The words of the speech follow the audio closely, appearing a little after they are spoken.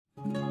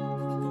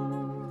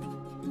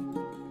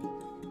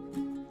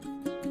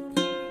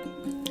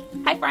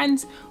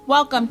friends,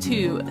 welcome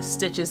to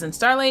Stitches and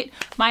Starlight.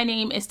 My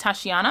name is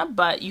Tashiana,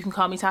 but you can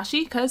call me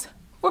Tashi because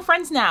we're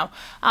friends now.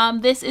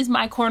 This is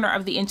my corner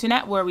of the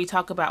internet where we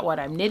talk about what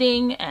I'm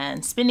knitting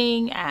and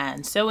spinning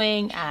and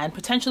sewing and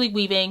potentially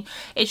weaving.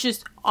 It's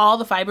just all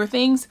the fiber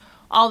things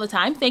all the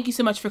time. Thank you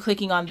so much for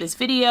clicking on this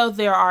video.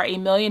 There are a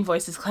million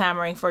voices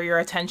clamoring for your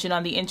attention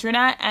on the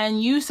internet,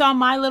 and you saw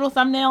my little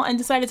thumbnail and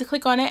decided to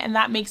click on it, and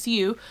that makes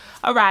you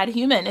a rad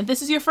human. If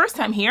this is your first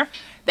time here,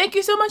 thank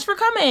you so much for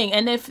coming.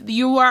 And if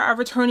you are a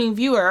returning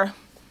viewer,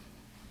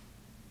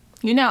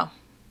 you know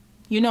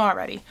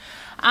already.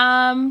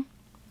 I'm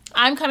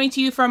coming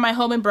to you from my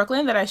home in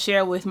Brooklyn that I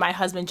share with my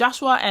husband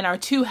Joshua and our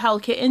two hell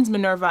kittens,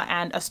 Minerva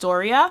and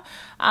Astoria.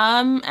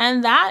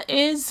 And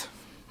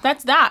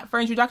that's that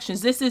for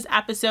introductions. This is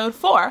episode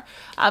 4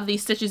 of the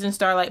Stitches and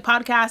Starlight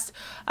podcast.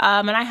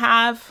 And I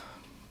have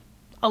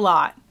a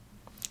lot,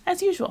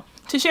 as usual,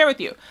 to share with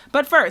you.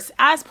 But first,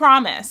 as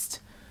promised,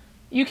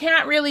 you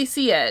can't really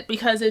see it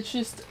because it's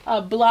just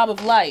a blob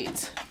of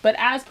light. But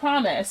as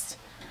promised,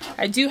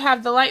 I do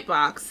have the light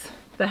box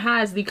that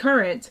has the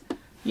current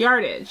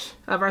yardage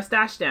of our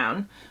stash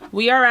down.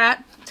 We are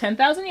at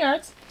 10,000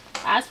 yards,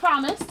 as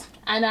promised.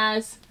 And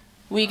as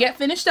we get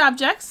finished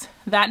objects,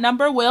 that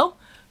number will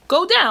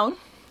go down,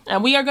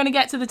 and we are going to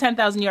get to the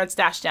 10,000 yard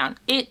stash down.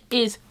 It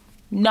is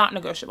not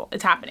negotiable.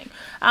 It's happening.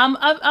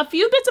 A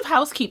few bits of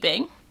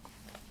housekeeping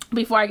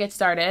before I get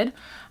started.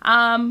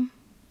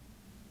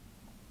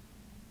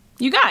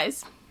 You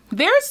guys,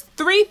 there's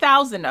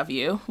 3,000 of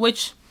you,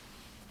 which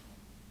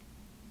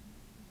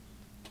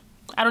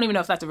I don't even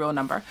know if that's a real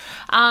number.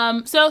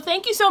 So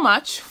thank you so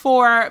much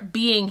for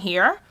being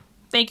here.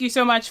 Thank you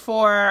so much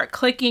for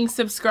clicking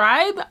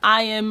subscribe.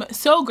 I am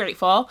so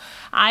grateful.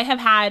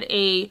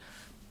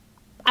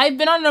 I've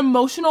been on an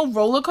emotional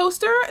roller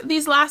coaster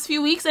these last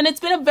few weeks, and it's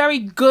been a very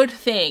good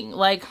thing.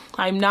 Like,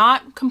 I'm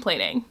not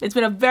complaining. It's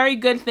been a very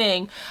good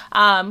thing.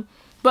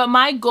 But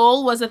my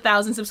goal was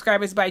 1,000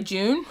 subscribers by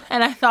June,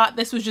 and I thought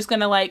this was just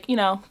gonna, like, you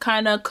know,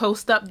 kind of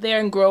coast up there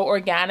and grow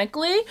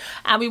organically,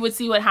 and we would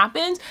see what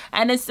happens.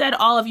 And instead,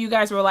 all of you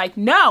guys were like,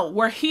 no,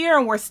 we're here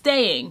and we're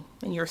staying,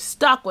 and you're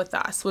stuck with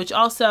us, which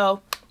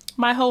also,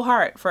 my whole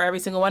heart for every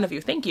single one of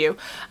you. Thank you.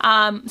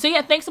 So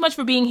yeah, thanks so much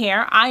for being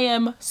here. I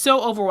am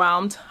so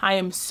overwhelmed. I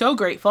am so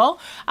grateful.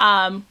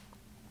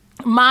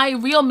 My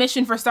real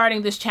mission for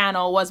starting this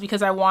channel was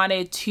because I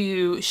wanted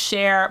to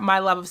share my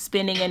love of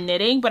spinning and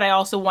knitting, but I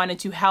also wanted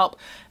to help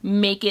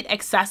make it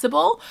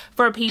accessible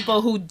for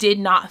people who did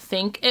not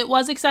think it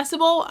was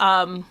accessible.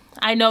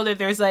 I know that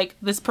there's like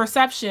this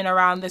perception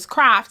around this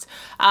craft,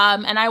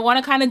 and I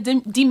want to kind of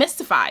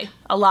demystify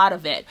a lot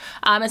of it.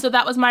 And so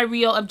that was my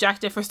real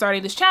objective for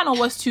starting this channel,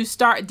 was to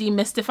start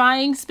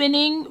demystifying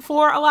spinning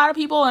for a lot of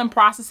people and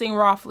processing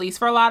raw fleece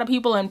for a lot of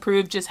people, and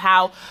prove just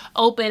how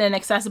open and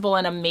accessible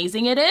and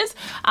amazing it is.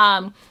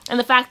 And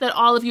the fact that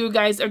all of you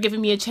guys are giving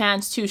me a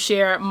chance to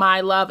share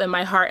my love and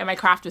my heart and my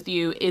craft with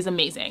you is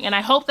amazing. And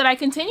I hope that I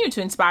continue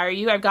to inspire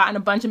you. I've gotten a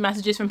bunch of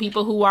messages from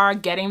people who are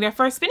getting their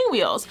first spinning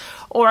wheels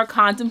or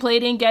contemplating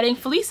getting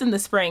fleece in the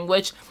spring,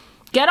 which,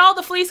 get all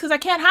the fleece because I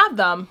can't have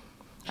them.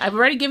 I've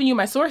already given you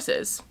my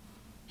sources.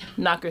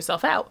 Knock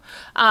yourself out.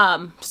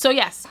 So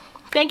yes,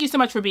 thank you so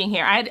much for being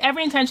here. I had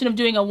every intention of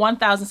doing a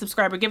 1,000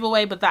 subscriber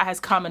giveaway, but that has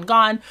come and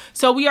gone.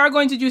 So we are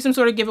going to do some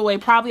sort of giveaway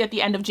probably at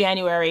the end of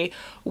January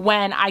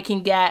when I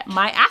can get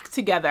my act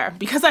together,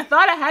 because I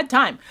thought I had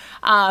time.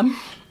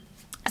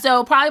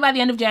 So probably by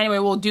the end of January,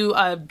 we'll do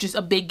just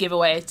a big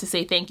giveaway to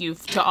say thank you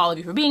to all of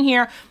you for being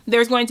here.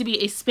 There's going to be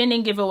a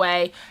spinning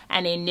giveaway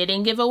and a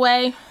knitting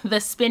giveaway. The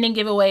spinning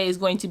giveaway is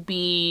going to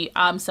be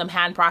some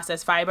hand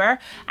processed fiber,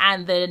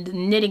 and the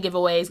knitting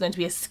giveaway is going to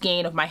be a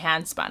skein of my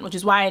hand spun, which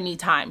is why I need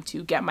time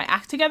to get my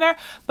act together.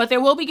 But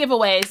there will be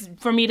giveaways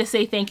for me to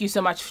say thank you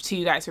so much to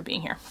you guys for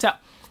being here. So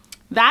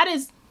that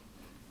is...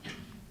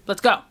 Let's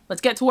go.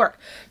 Let's get to work.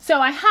 So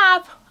I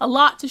have a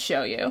lot to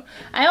show you.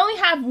 I only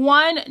have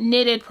one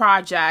knitted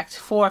project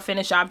for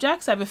finished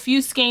objects. I have a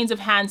few skeins of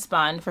hand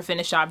spun for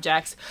finished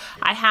objects.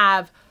 I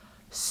have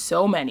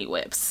so many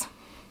WIPs.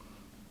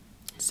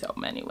 So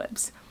many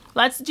WIPs.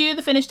 Let's do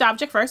the finished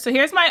object first. So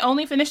here's my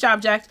only finished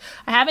object.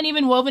 I haven't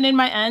even woven in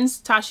my ends.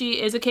 Tashi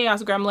is a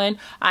chaos gremlin.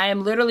 I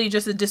am literally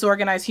just a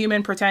disorganized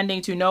human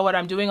pretending to know what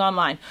I'm doing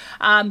online.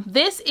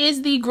 This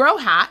is the Gro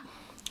Hat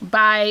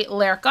by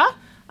Lerka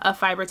of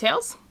Fiber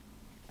Tales.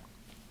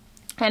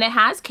 And it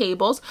has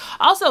cables.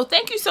 Also,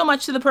 thank you so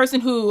much to the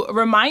person who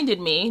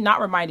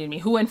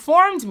who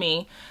informed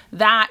me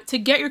that to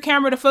get your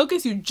camera to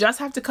focus, you just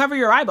have to cover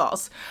your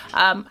eyeballs.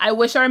 I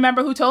wish I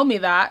remember who told me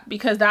that,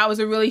 because that was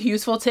a really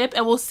useful tip.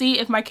 And we'll see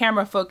if my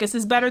camera focus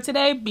is better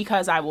today,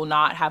 because I will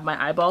not have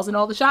my eyeballs in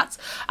all the shots.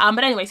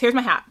 But anyways, here's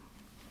my hat.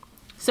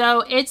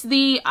 So it's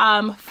the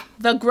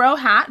Gro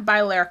Hat by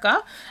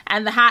Lerka,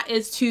 and the hat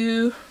is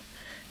to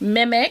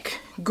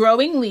mimic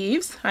growing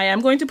leaves. I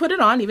am going to put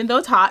it on, even though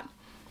it's hot.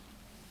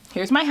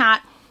 Here's my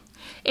hat.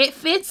 It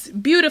fits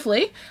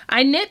beautifully.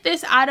 I knit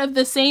this out of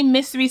the same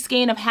mystery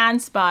skein of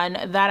hand spun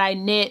that I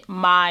knit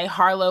my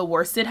Harlow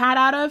worsted hat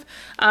out of.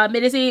 I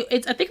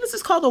think this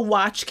is called a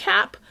watch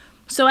cap.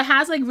 So it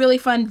has like really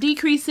fun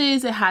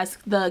decreases. It has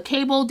the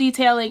cable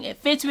detailing. It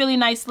fits really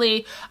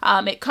nicely.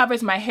 It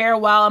covers my hair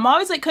well. I'm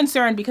always like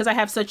concerned because I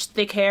have such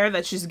thick hair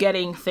that's just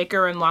getting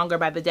thicker and longer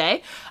by the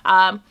day.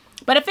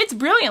 But it fits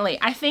brilliantly.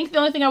 I think the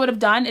only thing I would have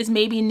done is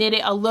maybe knit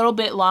it a little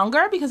bit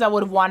longer because I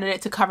would have wanted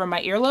it to cover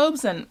my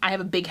earlobes, and I have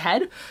a big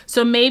head.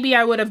 So maybe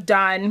I would have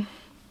done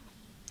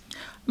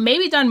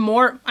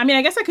more. I mean,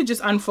 I guess I could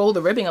just unfold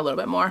the ribbing a little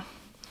bit more.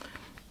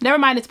 Never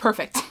mind, it's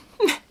perfect.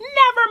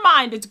 Never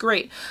mind, it's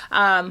great.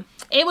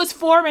 It was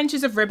 4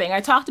 inches of ribbing.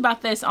 I talked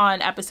about this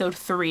on episode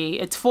 3.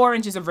 It's 4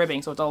 inches of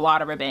ribbing, so it's a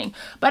lot of ribbing.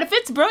 But it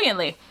fits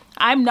brilliantly.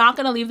 I'm not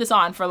going to leave this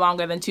on for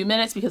longer than 2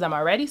 minutes because I'm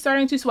already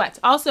starting to sweat.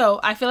 Also,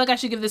 I feel like I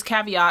should give this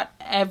caveat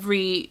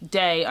every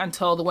day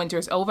until the winter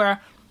is over.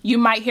 You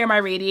might hear my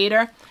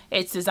radiator.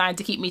 It's designed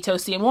to keep me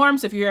toasty and warm,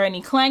 so if you hear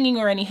any clanging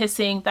or any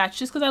hissing, that's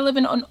just because I live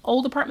in an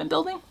old apartment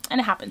building,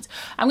 and it happens.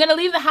 I'm going to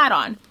leave the hat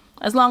on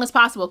as long as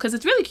possible because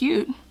it's really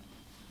cute.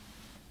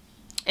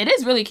 It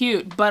is really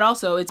cute, but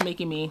also it's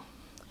making me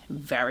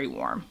very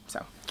warm,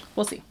 so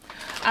we'll see.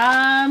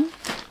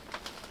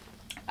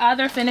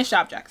 Other finished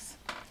objects.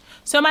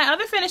 So my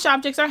other finished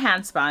objects are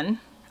hand spun.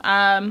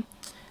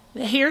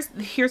 Here's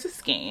a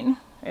skein.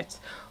 It's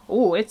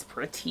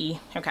pretty.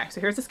 Okay,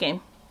 so here's the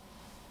skein.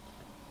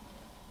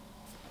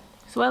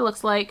 So what it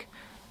looks like.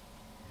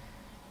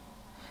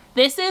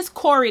 This is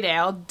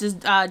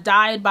Corriedale,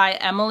 dyed by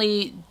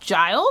Emily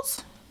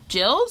Gills.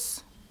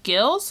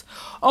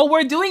 Oh,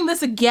 we're doing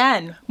this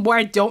again where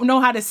I don't know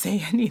how to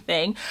say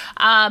anything.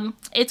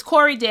 It's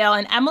Corriedale,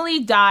 and Emily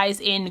dyes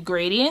in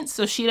gradients,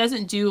 so she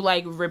doesn't do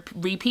like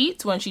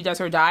repeats when she does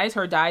her dyes.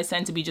 Her dyes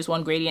tend to be just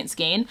one gradient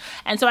skein,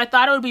 and so I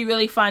thought it would be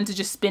really fun to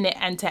just spin it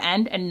end to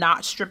end and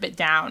not strip it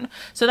down.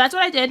 So that's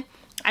what I did.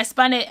 I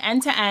spun it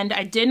end to end.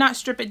 I did not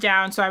strip it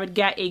down, so I would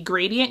get a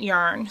gradient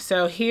yarn.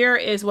 So here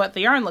is what the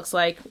yarn looks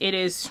like.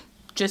 It's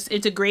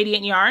a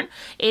gradient yarn.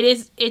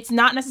 It's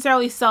not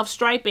necessarily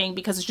self-striping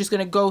because it's just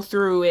going to go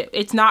through it.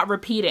 It's not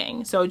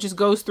repeating, so it just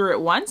goes through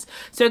it once.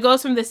 So it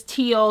goes from this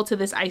teal to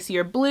this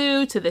icier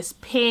blue to this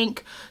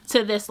pink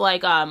to this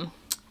like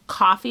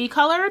coffee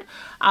colored,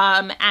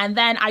 and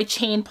then I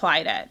chain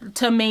plied it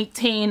to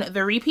maintain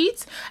the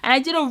repeats, and I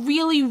did a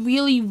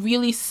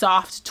really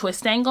soft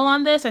twist angle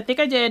on this.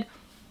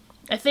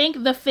 I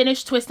think the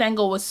finished twist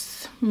angle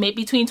was maybe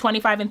between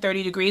 25 and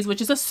 30 degrees,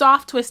 which is a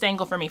soft twist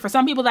angle for me. For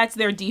some people, that's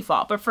their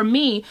default. But for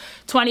me,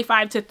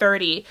 25 to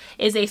 30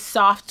 is a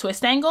soft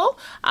twist angle.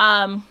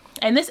 And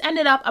this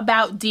ended up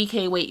about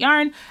DK weight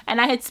yarn.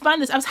 And I had spun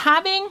this. I was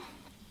having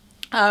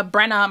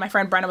Brenna, my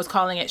friend Brenna was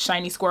calling it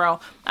Shiny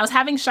Squirrel. I was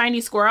having Shiny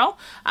Squirrel.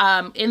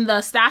 In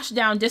the Stash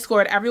Down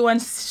Discord,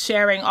 everyone's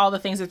sharing all the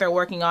things that they're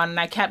working on, and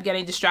I kept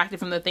getting distracted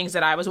from the things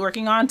that I was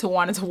working on to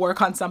wanting to work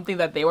on something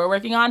that they were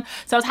working on.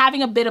 So I was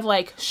having a bit of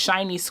like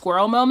Shiny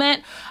Squirrel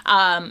moment.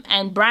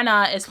 And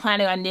Brenna is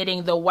planning on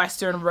knitting the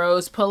Western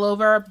Rose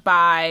pullover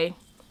by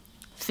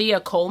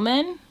Thea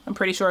Coleman. I'm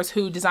pretty sure is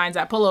who designs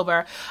that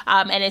pullover.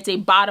 And it's a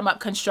bottom-up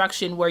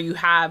construction where you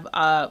have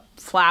a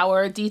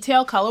flower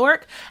detail color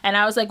work. And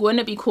I was like, wouldn't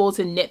it be cool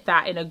to knit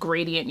that in a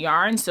gradient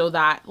yarn so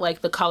that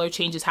like the color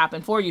changes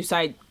happen for you? So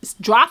I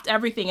dropped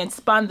everything and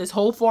spun this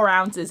whole 4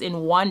 ounces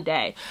in one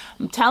day.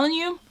 I'm telling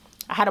you,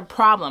 I had a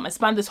problem. I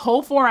spun this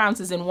whole 4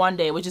 ounces in one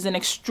day, which is an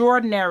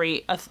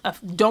extraordinary,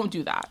 don't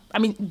do that. I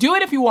mean, do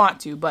it if you want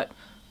to, but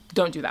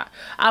don't do that.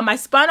 I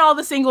spun all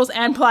the singles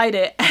and plied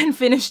it and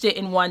finished it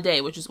in one day,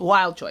 which is a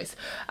wild choice.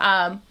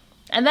 And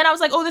then I was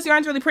like, oh, this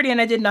yarn's really pretty,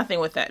 and I did nothing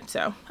with it.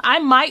 So I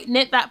might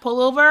knit that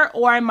pullover,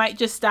 or I might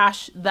just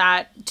stash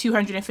that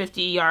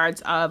 250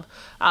 yards of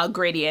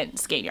gradient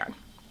skein yarn.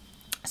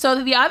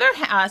 So the other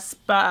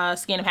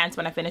skein of hand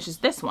spun I finished is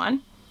this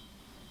one.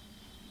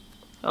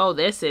 Oh,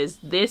 this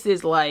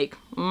is like,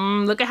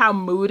 look at how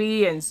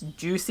moody and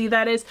juicy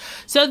that is.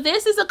 So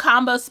this is a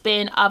combo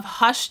spin of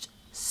Hushed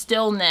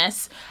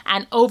Stillness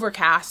and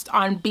Overcast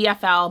on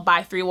BFL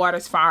by Three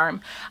Waters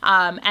Farm.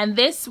 And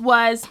this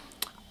was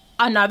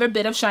another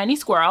bit of Shiny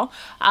Squirrel.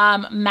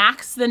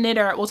 Max the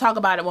knitter, we'll talk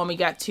about it when we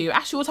get to,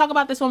 actually we'll talk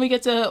about this when we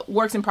get to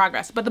works in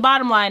progress. But the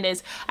bottom line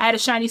is I had a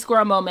Shiny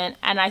Squirrel moment,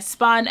 and I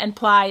spun and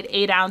plied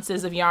 8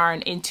 ounces of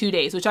yarn in 2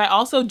 days, which I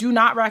also do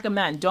not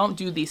recommend. Don't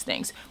do these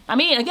things. I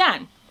mean,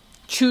 again,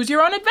 choose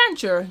your own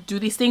adventure. Do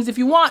these things if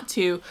you want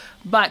to,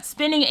 but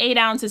spinning 8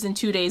 ounces in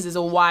 2 days is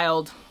a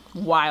wild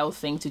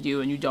thing to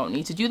do, and you don't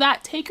need to do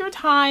that. Take your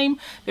time.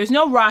 There's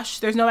no rush.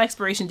 There's no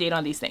expiration date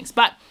on these things.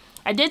 But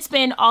I did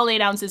spin all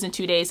 8 ounces in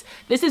 2 days.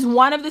 This is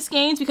one of the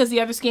skeins because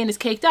the other skein is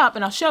caked up,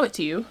 and I'll show it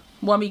to you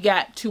when we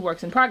get to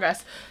works in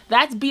progress.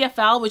 That's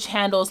BFL, which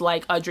handles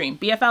like a dream.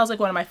 BFL is like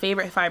one of my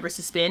favorite fibers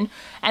to spin,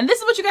 and this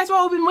is what you guys have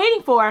all been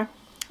waiting for.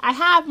 I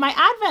have my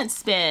Advent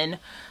spin.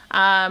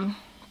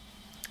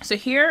 So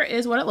here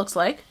is what it looks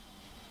like.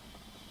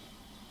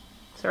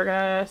 So we're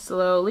gonna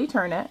slowly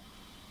turn it.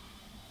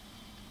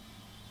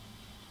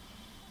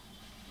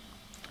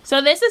 So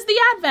this is the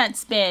Advent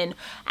spin,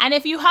 and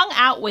if you hung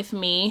out with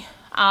me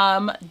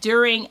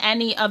during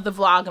any of the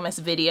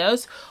Vlogmas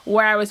videos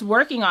where I was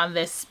working on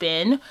this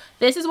spin,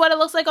 this is what it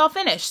looks like all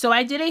finished. So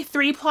I did a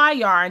 3-ply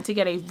yarn to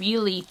get a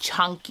really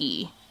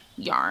chunky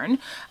yarn.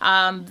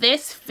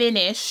 This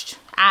finished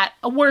at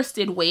a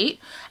worsted weight,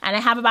 and I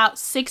have about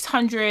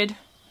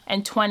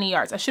 620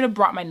 yards. I should have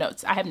brought my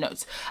notes. I have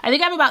notes. I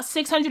think I have about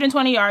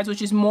 620 yards,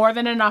 which is more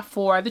than enough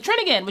for the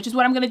Trinnigan, which is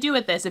what I'm going to do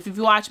with this. If you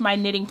watch my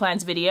knitting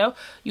plans video,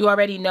 you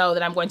already know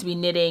that I'm going to be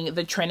knitting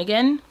the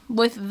Trinnigan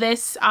with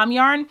this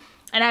yarn,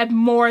 and I have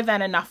more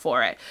than enough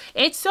for it.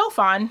 It's so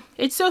fun.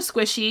 It's so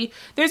squishy.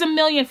 There's a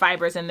million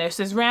fibers in there.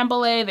 So there's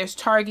Rambouillet, there's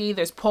Targhee,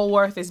 there's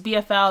Polworth, there's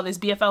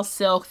BFL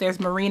Silk, there's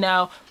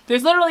Merino.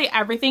 There's literally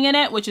everything in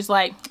it, which is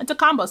like, it's a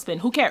combo spin.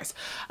 Who cares?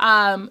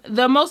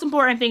 The most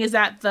important thing is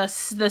that the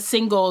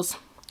singles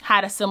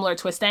had a similar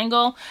twist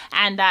angle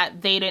and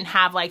that they didn't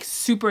have like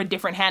super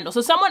different handles.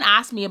 So someone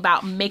asked me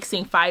about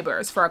mixing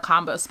fibers for a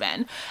combo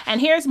spin. And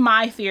here's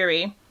my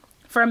theory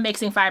for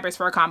mixing fibers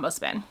for a combo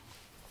spin.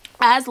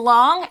 As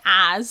long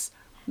as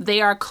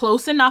they are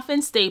close enough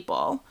in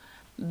staple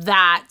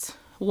that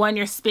when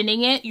you're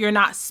spinning it, you're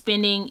not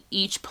spinning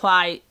each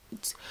ply.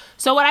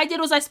 So what I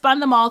did was I spun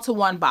them all to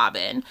one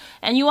bobbin,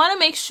 and you want to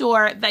make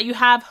sure that you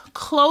have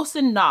close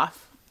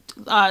enough,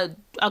 a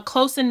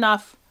close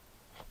enough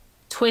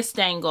twist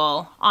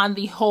angle on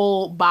the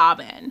whole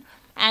bobbin.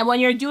 And when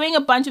you're doing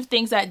a bunch of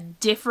things at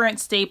different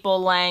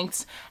staple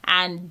lengths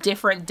and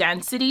different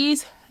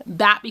densities,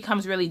 that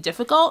becomes really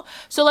difficult.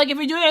 So like if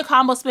you're doing a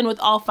combo spin with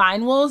all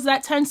fine wools,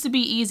 that tends to be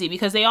easy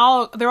because they're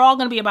all going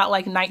to be about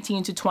like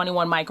 19 to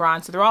 21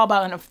 microns. So they're all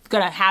going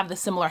to have the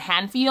similar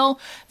hand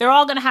feel. They're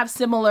all going to have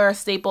similar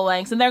staple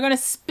lengths, and they're going to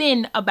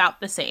spin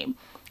about the same.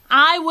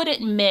 I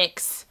wouldn't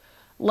mix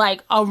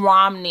like a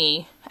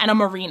Romney and a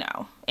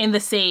Merino in the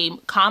same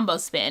combo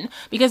spin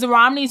because the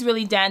Romney is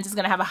really dense. It's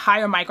going to have a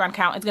higher micron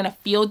count. It's going to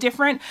feel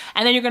different.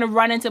 And then you're going to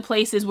run into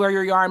places where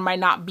your yarn might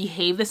not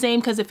behave the same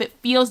because if it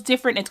feels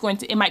different,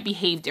 it might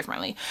behave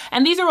differently.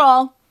 And these are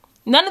all,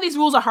 none of these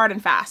rules are hard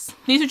and fast.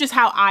 These are just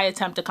how I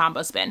attempt a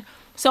combo spin.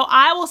 So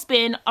I will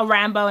spin a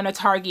Rambo and a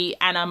Targhee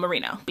and a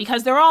Merino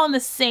because they're all in the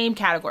same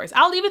categories.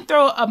 I'll even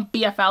throw a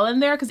BFL in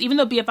there because even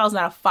though BFL is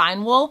not a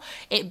fine wool,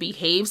 it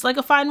behaves like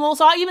a fine wool.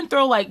 So I'll even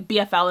throw like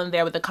BFL in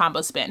there with the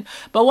combo spin.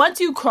 But once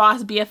you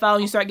cross BFL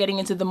and you start getting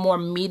into the more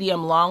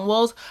medium long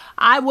wools,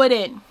 I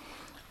wouldn't.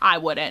 I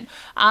would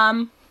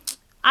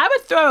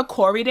throw a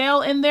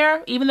Corriedale in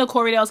there, even though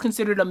Corriedale is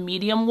considered a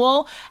medium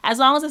wool, as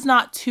long as it's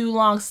not too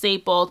long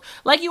stapled.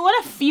 Like you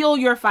want to feel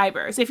your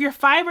fibers. If your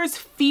fibers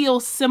feel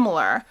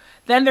similar,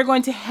 then they're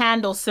going to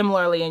handle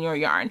similarly in your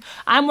yarn.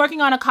 I'm working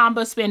on a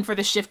combo spin for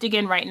the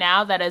Shiftigan right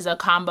now that is a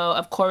combo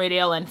of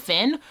Corriedale and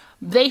Finn.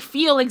 They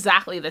feel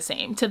exactly the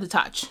same to the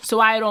touch.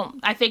 So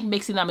I think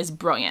mixing them is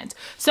brilliant.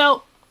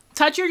 So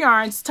touch your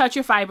yarns, touch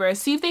your fibers,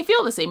 see if they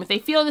feel the same. If they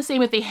feel the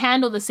same, if they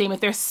handle the same, if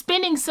they're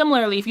spinning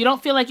similarly, if you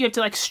don't feel like you have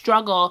to like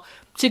struggle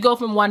to go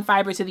from one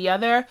fiber to the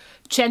other,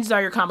 chances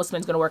are your combo spin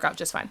is going to work out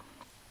just fine.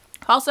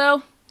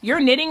 Also,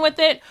 you're knitting with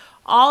it.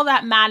 All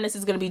that madness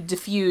is going to be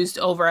diffused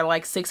over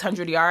like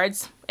 600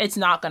 yards. It's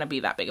not going to be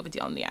that big of a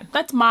deal in the end.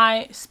 That's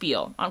my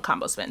spiel on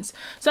combo spins.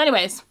 So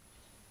anyways,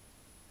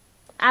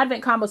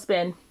 Advent combo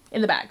spin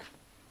in the bag.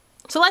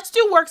 So let's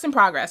do works in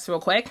progress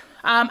real quick.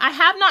 I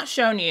have not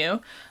shown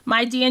you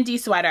my D&D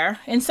sweater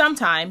in some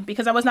time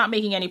because I was not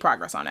making any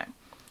progress on it.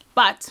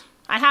 But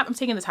I'm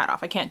taking this hat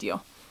off. I can't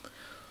deal.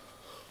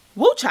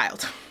 Woo,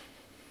 child.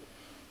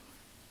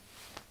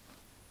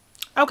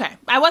 Okay,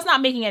 I was not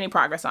making any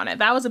progress on it.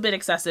 That was a bit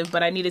excessive,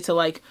 but I needed to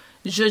like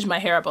zhuzh my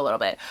hair up a little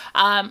bit.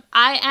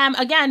 I am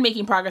again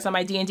making progress on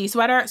my D&D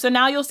sweater, so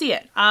now you'll see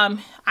it.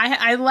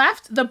 I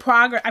left the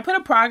progress, I put a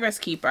progress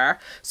keeper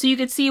so you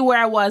could see where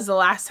I was the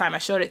last time I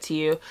showed it to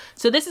you.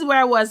 So this is where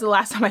I was the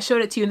last time I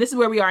showed it to you, and this is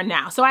where we are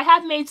now. So I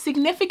have made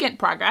significant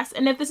progress,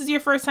 and if this is your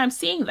first time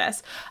seeing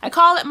this, I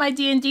call it my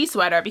D&D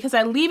sweater because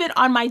I leave it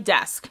on my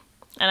desk,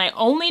 and I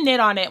only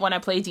knit on it when I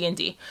play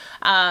D&D.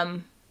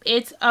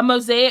 It's a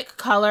mosaic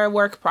color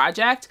work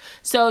project,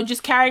 so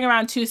just carrying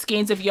around 2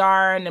 skeins of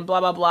yarn and blah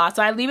blah blah.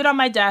 So I leave it on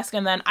my desk,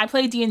 and then I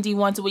play D&D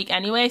once a week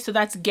anyway, so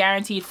that's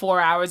guaranteed 4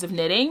 hours of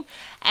knitting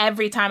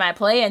every time I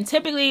play, and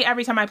typically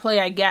every time I play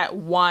I get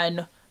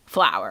 1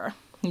 flower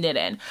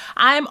knitted.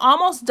 I'm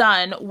almost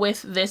done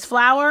with this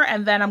flower,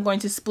 and then I'm going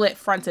to split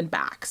fronts and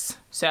backs.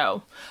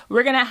 So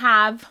we're gonna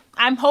have,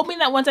 I'm hoping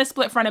that once I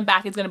split front and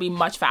back it's gonna be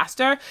much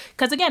faster,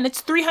 because again,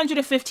 it's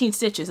 315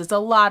 stitches. It's a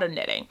lot of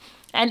knitting.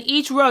 And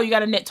each row you got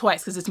to knit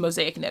twice because it's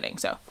mosaic knitting.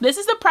 So this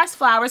is the Pressed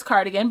Flowers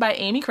cardigan by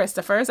Amy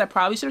Christophers. I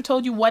probably should have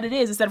told you what it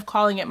is instead of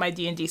calling it my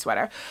D&D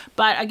sweater.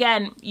 But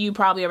again, you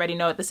probably already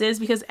know what this is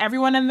because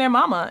everyone and their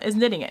mama is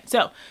knitting it.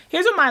 So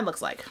here's what mine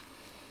looks like.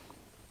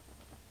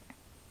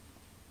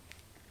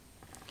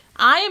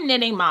 I am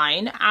knitting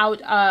mine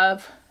out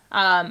of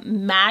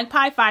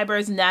Magpie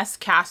Fibers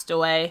Nest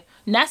Castaway,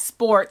 Nest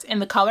Sport in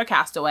the color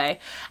Castaway,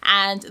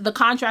 and the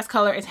contrast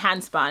color is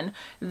Handspun.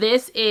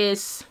 This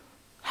is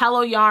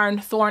Hello Yarn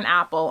Thorn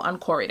Apple on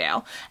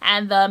Corriedale.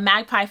 And the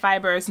Magpie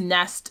Fibers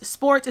Nest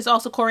Sport is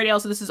also Corriedale,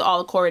 so this is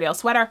all a Corriedale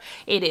sweater.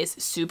 It is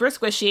super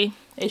squishy.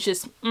 It's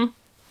just,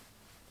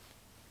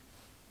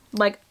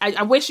 like,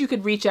 I wish you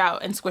could reach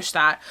out and squish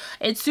that.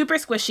 It's super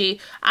squishy.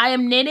 I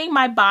am knitting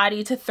my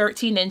body to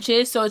 13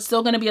 inches, so it's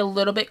still going to be a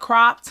little bit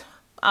cropped.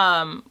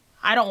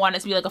 I don't want it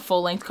to be like a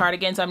full length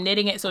cardigan, so I'm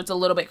knitting it so it's a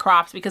little bit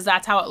cropped because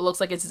that's how it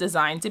looks like it's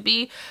designed to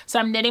be. So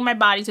I'm knitting my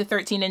body to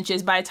 13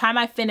 inches. By the time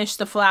I finish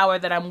the flower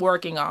that I'm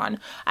working on,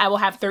 I will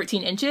have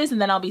 13 inches and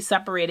then I'll be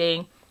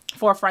separating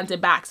for front and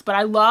backs. But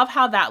I love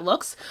how that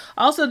looks.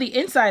 Also, the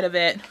inside of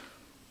it,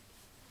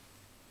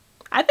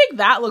 I think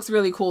that looks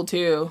really cool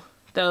too.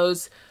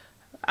 Those,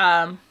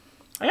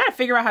 I gotta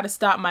figure out how to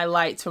stop my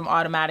lights from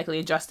automatically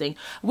adjusting.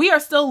 We are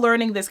still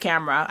learning this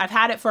camera. I've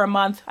had it for a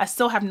month. I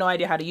still have no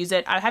idea how to use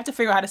it. I have to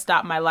figure out how to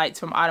stop my lights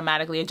from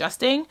automatically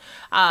adjusting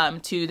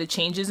to the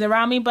changes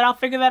around me, but I'll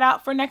figure that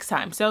out for next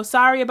time. So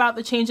sorry about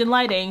the change in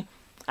lighting.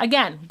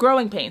 Again,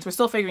 growing pains. We're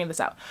still figuring this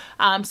out.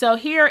 So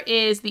here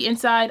is the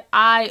inside.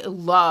 I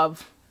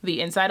love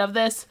the inside of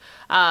this.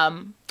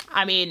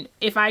 I mean,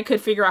 if I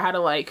could figure out how to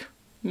like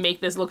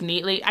make this look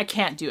neatly, I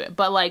can't do it,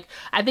 but like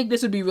I think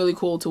this would be really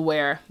cool to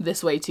wear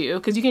this way too,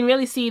 because you can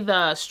really see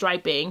the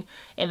striping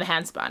in the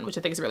handspun, which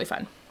I think is really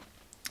fun.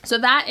 So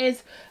that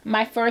is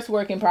my first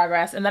work in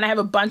progress, and then I have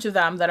a bunch of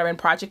them that are in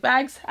project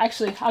bags.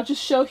 Actually, I'll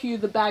just show you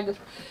the bag.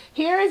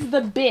 Here is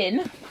the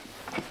bin.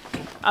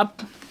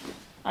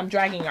 I'm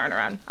dragging yarn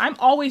around. I'm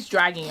always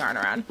dragging yarn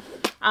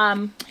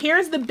around.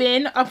 Here's the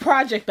bin of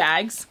project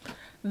bags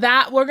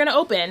that we're gonna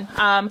open.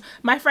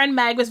 My friend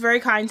Meg was very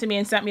kind to me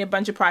and sent me a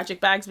bunch of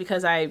project bags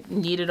because I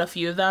needed a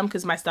few of them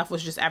because my stuff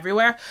was just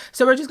everywhere.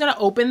 So we're just gonna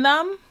open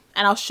them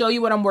and I'll show you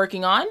what I'm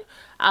working on.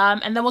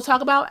 And then we'll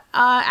talk about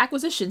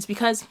acquisitions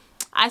because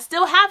I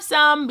still have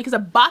some because I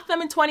bought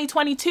them in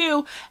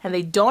 2022 and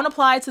they don't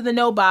apply to the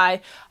no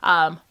buy.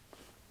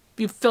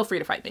 You feel free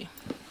to fight me.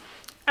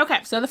 Okay,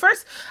 so the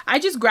first, I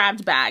just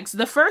grabbed bags.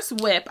 The first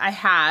WIP I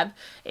have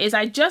is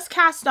I just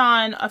cast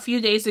on a few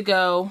days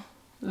ago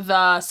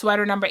the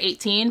sweater number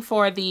 18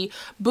 for the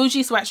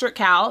Bougie Sweatshirt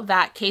Cal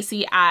that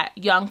Casey at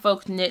Young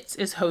Folk Knits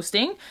is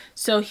hosting.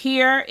 So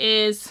here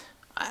is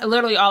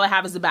literally all I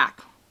have is the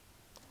back.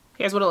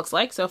 Here's what it looks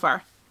like so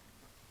far.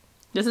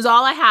 This is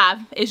all I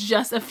have. It's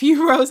just a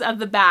few rows of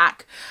the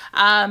back.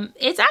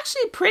 It's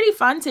actually pretty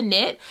fun to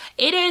knit.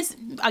 It is,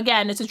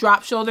 again, it's a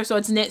drop shoulder, so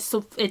it's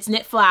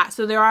knit flat.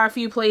 So there are a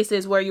few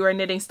places where you are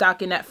knitting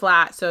stockinette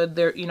flat, so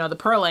there, you know, the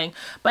purling.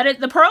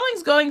 But the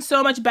purling's going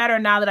so much better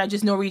now that I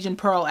just Norwegian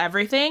purl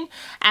everything.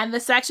 And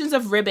the sections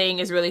of ribbing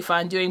is really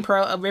fun, doing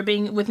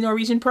ribbing with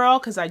Norwegian purl,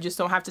 because I just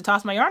don't have to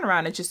toss my yarn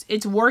around.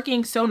 It's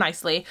working so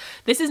nicely.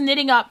 This is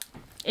knitting up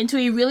into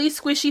a really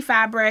squishy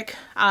fabric.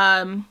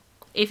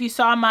 If you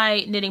saw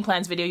my knitting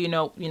plans video, you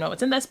know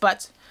what's in this,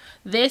 but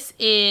this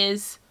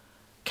is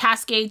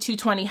Cascade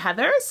 220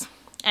 Heathers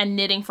and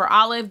Knitting for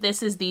Olive.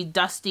 This is the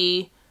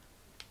Dusty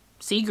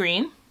Sea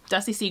Green,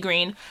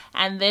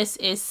 and this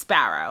is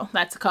Sparrow.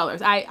 That's the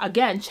colors. I,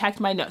 again, checked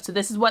my notes. So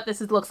this is what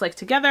this looks like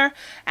together,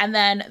 and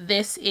then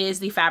this is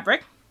the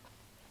fabric.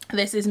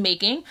 This is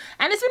Making,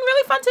 and it's been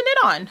really fun to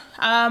knit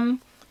on.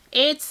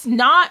 It's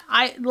not,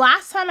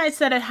 last time I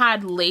said it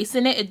had lace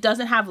in it. It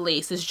doesn't have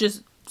lace. It's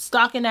just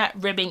stockinette,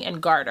 ribbing,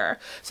 and garter.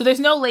 So there's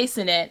no lace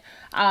in it.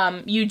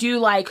 You do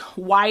like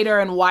wider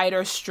and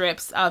wider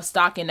strips of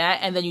stockinette,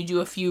 and then you do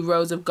a few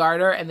rows of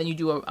garter, and then you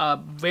do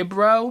a rib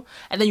row,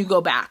 and then you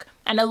go back.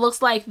 And it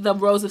looks like the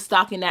rows of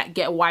stockinette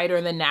get wider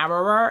and then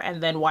narrower,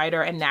 and then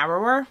wider and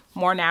narrower.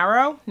 More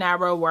narrow,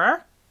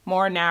 narrower,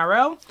 more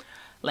narrow.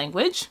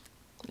 Language,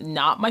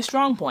 not my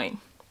strong point.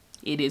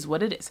 It is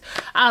what it is.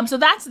 So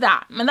that's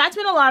that. And that's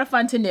been a lot of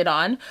fun to knit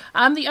on.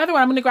 The other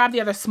one, I'm going to grab the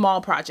other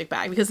small project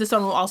bag because this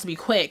one will also be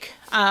quick.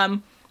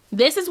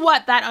 This is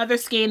what that other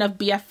skein of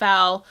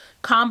BFL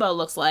combo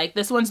looks like.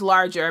 This one's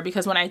larger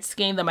because when I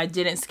skeined them, I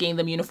didn't skein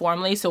them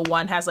uniformly. So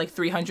one has like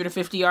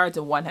 350 yards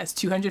and one has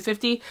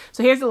 250.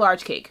 So here's the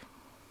large cake.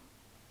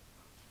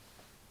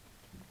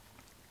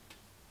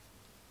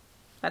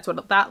 That's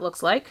what that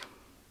looks like.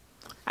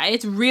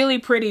 It's really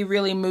pretty,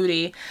 really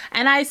moody.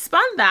 And I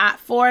spun that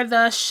for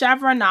the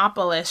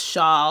Chevronopolis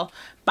Shawl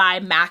by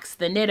Max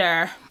the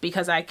Knitter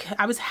because I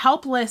was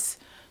helpless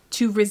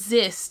to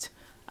resist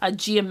a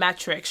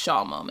geometric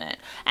shawl moment.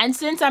 And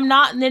since I'm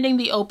not knitting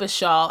the Opus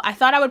shawl, I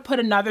thought I would put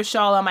another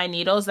shawl on my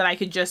needles that I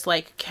could just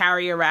like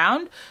carry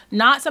around.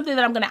 Not something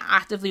that I'm going to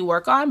actively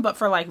work on, but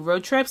for like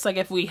road trips, like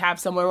if we have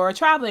somewhere where we're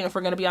traveling, if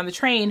we're going to be on the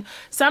train,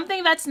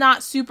 something that's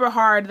not super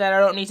hard that I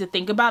don't need to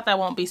think about that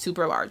won't be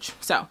super large.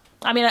 So,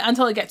 I mean,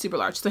 until it gets super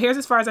large. So here's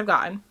as far as I've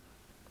gotten.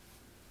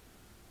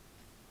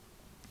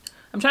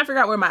 I'm trying to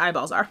figure out where my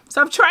eyeballs are.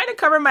 So I'm trying to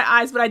cover my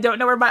eyes, but I don't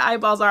know where my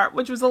eyeballs are,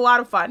 which was a lot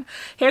of fun.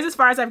 Here's as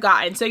far as I've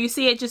gotten. So you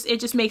see it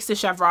just makes the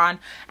chevron.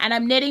 And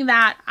I'm knitting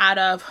that out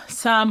of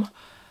some,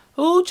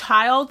 oh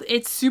child,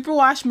 it's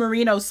Superwash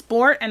Merino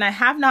Sport. And I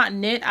have not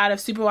knit out of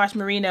Superwash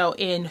Merino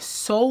in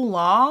so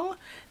long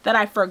that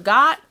I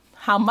forgot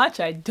how much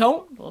I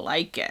don't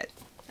like it.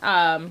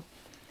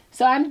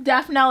 So I'm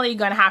definitely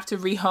gonna have to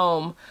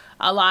rehome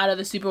a lot of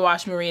the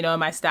superwash merino in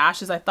my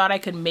stashes. I thought I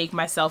could make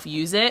myself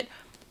use it,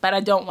 but I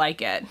don't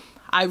like it.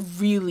 I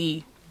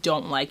really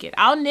don't like it.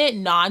 I'll knit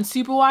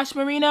non-superwash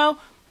merino,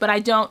 but I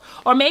don't,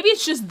 or maybe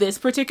it's just this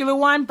particular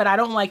one, but I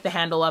don't like the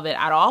handle of it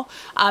at all.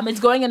 It's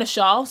going in a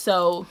shawl,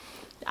 so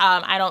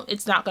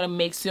it's not gonna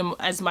make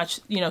as much,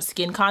 you know,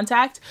 skin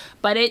contact,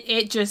 but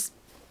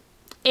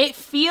it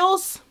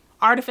feels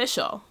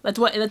artificial.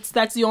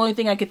 That's the only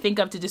thing I could think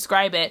of to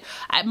describe it.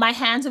 My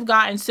hands have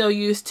gotten so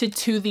used to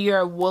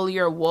toothier,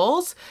 woollier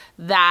wools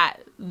that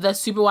the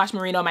superwash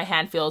merino in my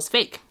hand feels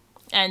fake.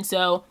 And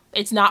so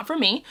it's not for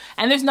me.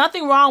 And there's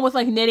nothing wrong with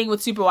like knitting with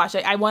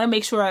superwash. I want to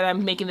make sure that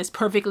I'm making this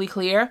perfectly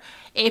clear.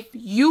 If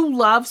you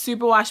love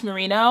superwash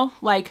merino,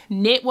 like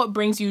knit what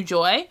brings you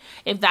joy.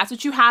 If that's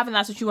what you have and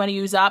that's what you want to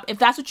use up, if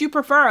that's what you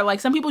prefer,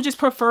 like some people just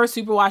prefer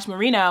superwash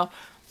merino,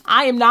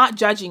 I am not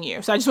judging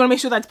you. So I just want to make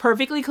sure that's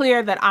perfectly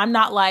clear, that I'm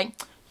not like,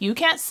 you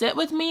can't sit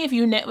with me if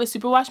you knit with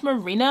superwash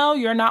merino.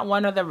 You're not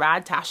one of the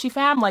Rad Tashi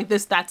fam. Like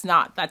this, that's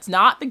not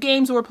the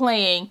games we're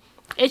playing.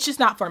 It's just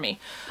not for me.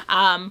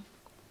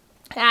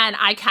 And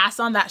I cast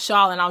on that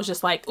shawl and I was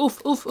just like,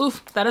 oof, oof,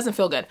 oof, that doesn't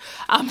feel good.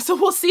 So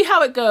we'll see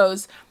how it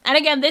goes. And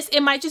again,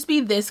 it might just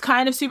be this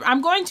kind of super,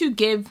 I'm going to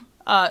give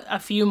a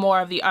few more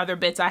of the other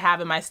bits I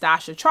have in my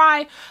stash a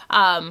try,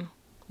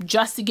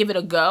 just to give it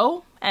a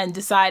go and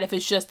decide if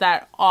it's just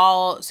that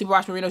all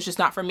superwash merino is just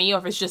not for me, or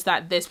if it's just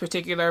that this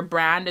particular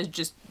brand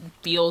just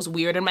feels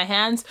weird in my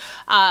hands.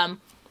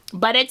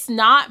 But it's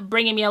not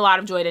bringing me a lot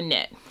of joy to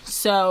knit.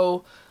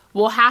 So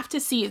we'll have to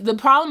see. The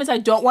problem is I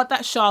don't want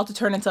that shawl to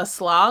turn into a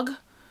slog.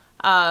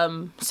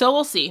 So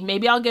we'll see.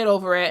 Maybe I'll get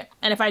over it.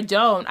 And if I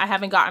don't, I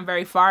haven't gotten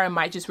very far, I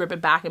might just rip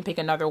it back and pick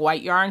another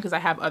white yarn because I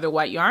have other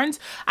white yarns.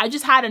 I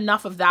just had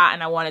enough of that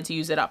and I wanted to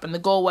use it up. And the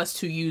goal was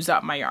to use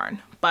up my yarn.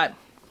 But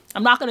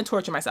I'm not going to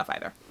torture myself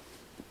either.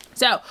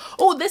 So,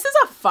 oh, this is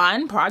a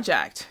fun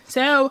project.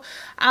 So,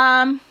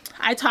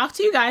 I talked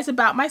to you guys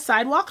about my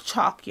sidewalk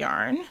chalk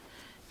yarn.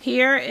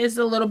 Here is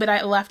a little bit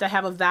left I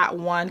have of that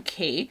one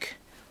cake.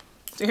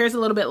 So here's a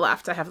little bit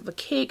left I have of the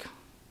cake.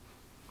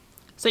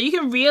 So you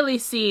can really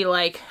see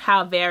like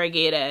how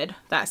variegated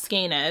that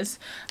skein is.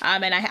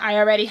 And I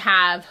already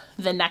have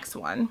the next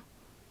one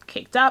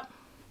caked up.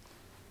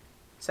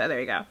 So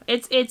there you go.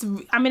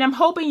 I mean, I'm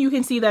hoping you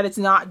can see that it's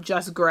not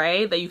just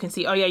gray, that you can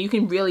see, oh yeah, you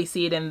can really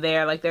see it in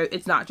there. Like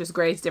it's not just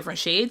gray, it's different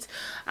shades.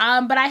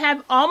 But I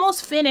have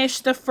almost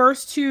finished the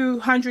first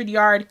 200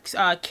 yard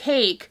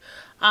cake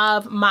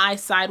of my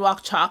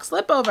sidewalk chalk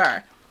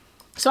slipover.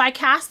 So I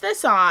cast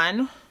this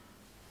on,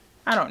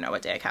 I don't know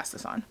what day I cast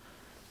this on.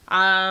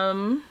 I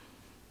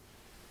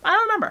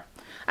don't remember.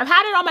 I've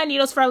had it on my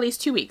needles for at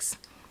least 2 weeks.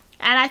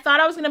 And I thought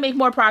I was going to make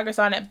more progress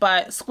on it,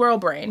 but squirrel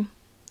brain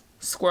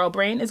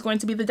is going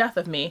to be the death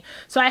of me.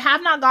 So I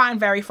have not gotten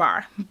very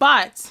far,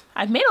 but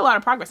I've made a lot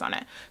of progress on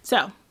it.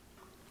 So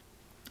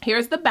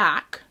here's the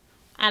back,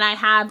 and I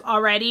have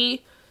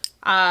already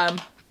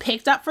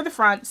picked up for the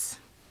fronts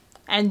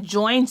and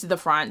joined the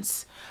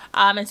fronts.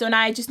 And so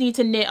now I just need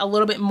to knit a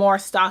little bit more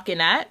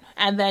stockinette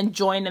and then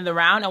join in the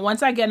round. And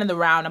once I get in the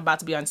round, I'm about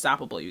to be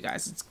unstoppable, you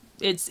guys.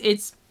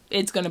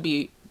 It's gonna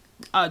be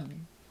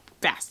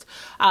fast.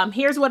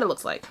 Here's what it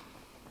looks like.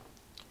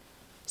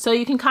 So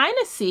you can kind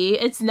of see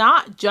it's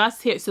not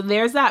just here. So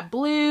there's that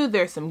blue,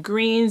 there's some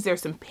greens,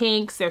 there's some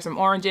pinks, there's some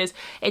oranges.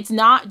 It's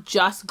not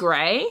just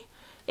gray.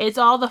 It's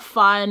all the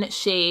fun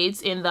shades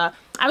in the,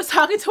 I was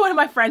talking to one of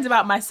my friends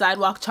about my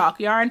sidewalk chalk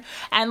yarn,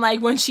 and like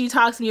when she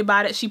talks to me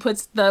about it, she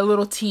puts the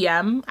little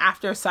TM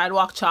after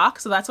sidewalk chalk.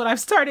 So that's what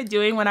I've started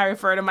doing when I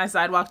refer to my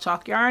sidewalk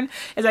chalk yarn,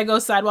 is I go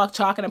sidewalk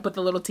chalk and I put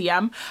the little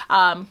TM.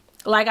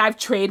 Like I've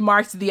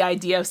trademarked the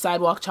idea of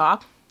sidewalk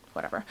chalk.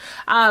 Whatever.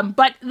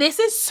 But this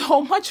is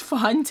so much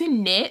fun to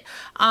knit,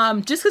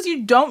 just because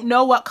you don't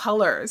know what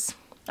colors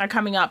are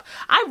coming up.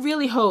 I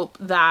really hope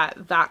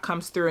that that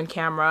comes through in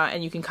camera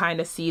and you can kind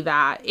of see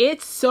that.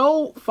 It's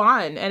so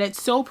fun and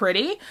it's so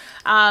pretty.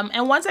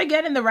 And once I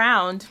get in the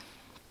round,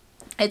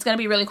 it's going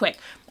to be really quick.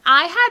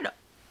 I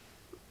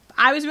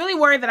was really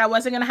worried that I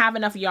wasn't going to have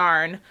enough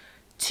yarn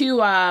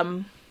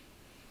to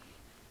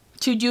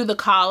do the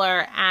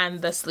collar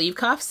and the sleeve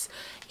cuffs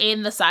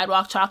in the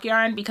sidewalk chalk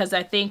yarn, because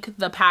I think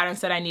the pattern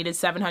said I needed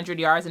 700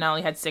 yards and I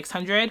only had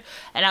 600,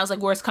 and I was like,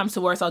 worst comes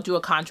to worst, I'll do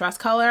a contrast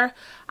color.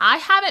 I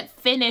haven't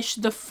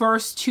finished the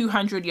first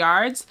 200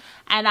 yards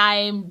and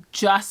I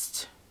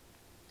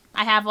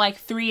have like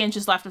 3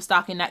 inches left of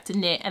stockinette to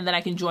knit, and then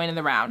I can join in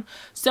the round.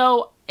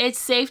 So it's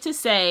safe to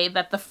say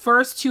that the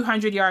first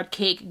 200 yard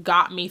cake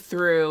got me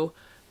through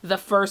the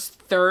first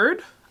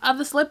third of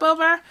the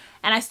slipover,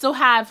 and I still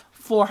have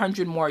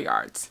 400 more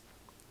yards.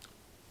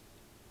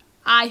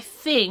 I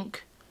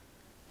think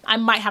I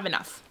might have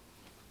enough,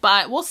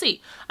 but we'll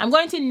see. I'm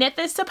going to knit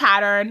this to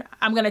pattern.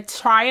 I'm going to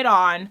try it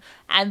on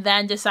and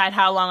then decide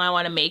how long I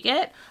want to make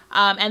it.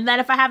 And then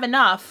if I have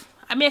enough,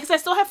 I mean, because I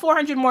still have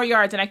 400 more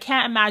yards, and I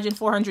can't imagine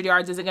 400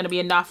 yards isn't going to be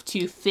enough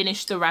to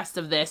finish the rest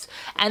of this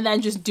and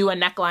then just do a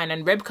neckline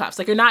and rib cuffs.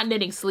 Like, you're not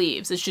knitting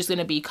sleeves. It's just going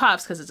to be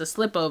cuffs because it's a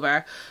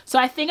slipover. So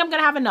I think I'm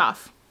going to have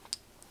enough.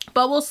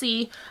 but we'll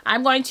see.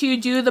 I'm going to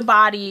do the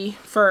body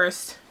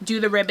first, do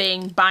the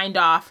ribbing, bind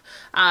off,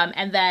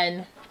 and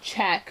then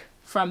check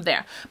from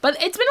there.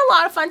 But it's been a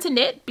lot of fun to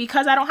knit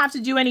because I don't have to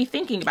do any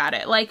thinking about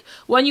it. Like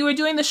when you were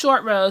doing the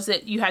short rows,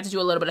 you had to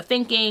do a little bit of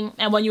thinking,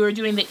 and when you were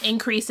doing the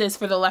increases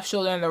for the left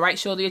shoulder and the right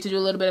shoulder, you had to do a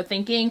little bit of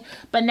thinking.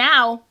 But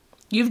now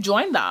you've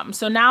joined them,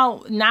 so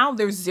now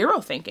there's zero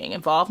thinking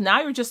involved.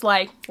 Now you're just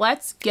like,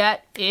 let's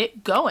get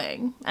it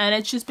going, and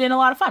it's just been a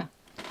lot of fun.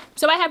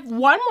 So I have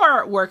one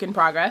more work in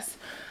progress,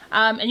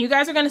 and you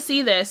guys are gonna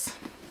see this,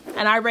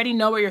 and I already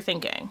know what you're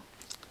thinking.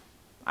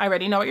 I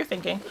already know what you're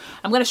thinking.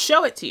 I'm gonna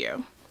show it to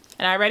you.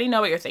 And I already know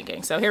what you're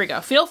thinking. So here we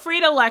go. Feel free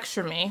to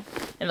lecture me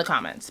in the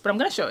comments, but I'm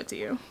going to show it to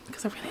you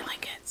because I really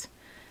like it.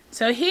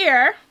 So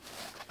here's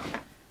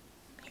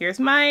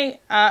my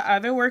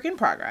other work in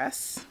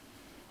progress.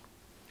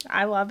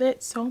 I love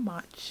it so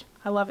much.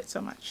 I love it so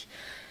much.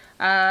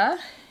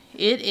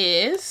 It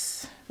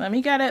is, let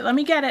me get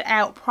it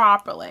out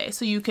properly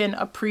so you can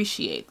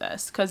appreciate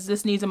this, because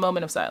this needs a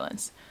moment of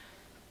silence.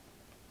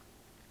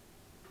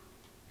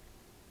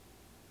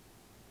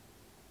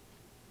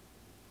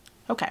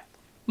 Okay.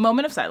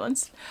 Moment of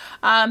silence.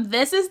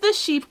 This is the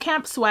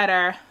Sheepcamp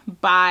Sweater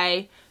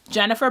by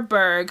Jennifer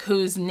Berg,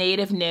 who's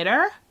Native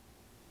Knitter.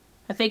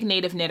 I think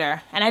Native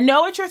Knitter. And I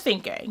know what you're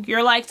thinking.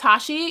 You're like,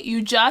 Tashi,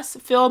 you just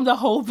filmed a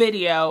whole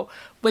video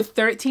with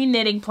 13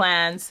 knitting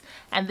plans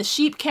and the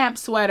Sheepcamp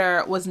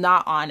Sweater was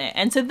not on it.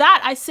 And to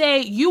that I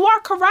say, you are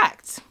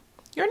correct.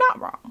 You're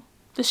not wrong.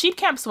 The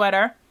Sheepcamp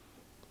Sweater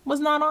was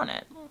not on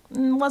it.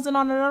 Wasn't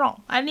on it at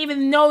all. I didn't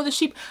even know the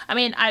sheep. I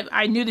mean,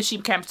 I knew the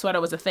Sheepcamp Sweater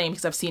was a thing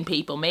because I've seen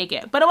people make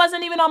it, but it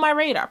wasn't even on my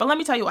radar. But let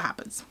me tell you what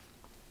happens.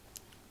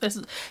 This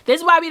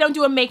is why we don't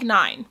do a make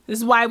 9. This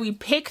is why we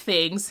pick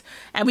things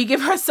and we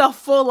give ourselves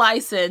full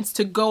license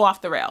to go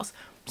off the rails.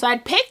 So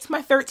I'd picked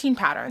my 13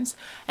 patterns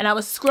and I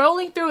was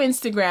scrolling through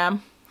Instagram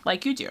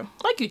like you do,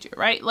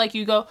 right? Like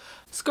you go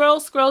scroll,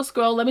 scroll,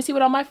 scroll. Let me see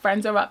what all my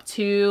friends are up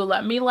to.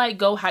 Let me like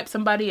go hype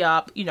somebody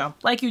up, you know,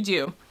 like you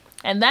do.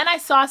 And then I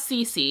saw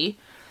Cece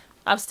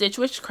of Stitch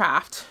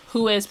Witchcraft,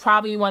 who is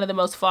probably one of the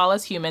most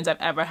flawless humans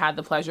I've ever had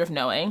the pleasure of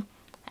knowing.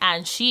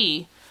 And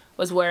she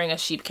was wearing a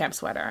Sheepcamp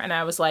Sweater. And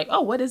I was like, oh,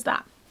 what is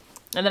that?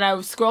 And then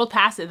I scrolled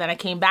past it, then I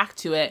came back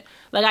to it.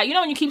 Like, you know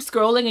when you keep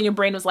scrolling and your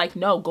brain was like,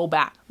 no, go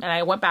back. And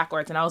I went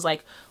backwards and I was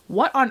like,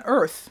 what on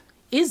earth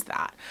is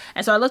that?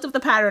 And so I looked up the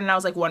pattern and I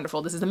was like,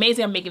 wonderful, this is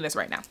amazing, I'm making this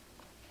right now.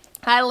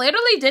 I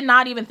literally did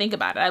not even think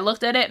about it. I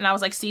looked at it and I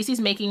was like, Cece's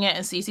making it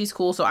and Cece's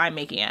cool, so I'm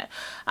making it.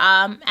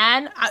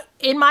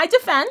 In my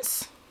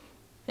defense,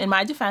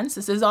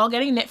 this is all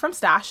getting knit from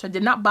stash. I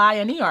did not buy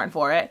any yarn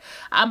for it,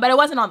 but it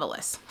wasn't on the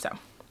list. So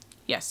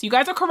yes, you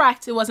guys are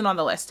correct. It wasn't on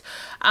the list.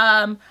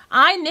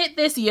 I knit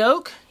this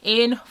yoke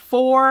in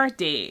 4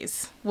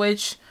 days,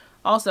 which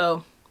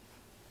also,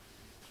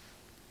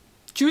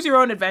 choose your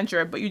own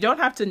adventure, but you don't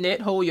have to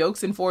knit whole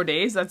yokes in 4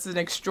 days. That's an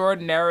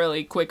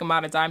extraordinarily quick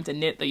amount of time to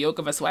knit the yoke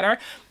of a sweater.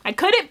 I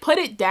couldn't put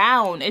it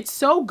down. It's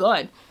so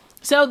good.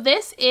 So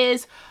this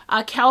is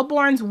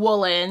Kelborn's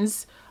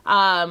Woolens,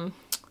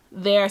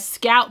 their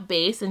Scout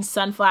Base in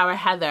Sunflower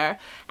Heather.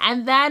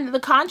 And then the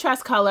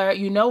contrast color,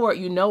 you know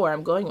where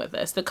I'm going with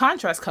this. The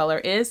contrast color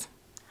is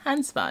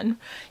Handspun.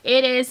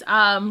 It is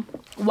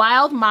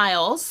Wild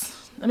Miles.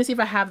 Let me see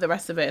if I have the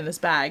rest of it in this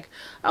bag.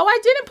 Oh, I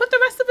didn't put the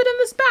rest of it in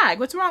this bag.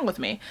 What's wrong with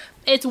me?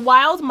 It's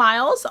Wild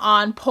Miles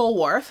on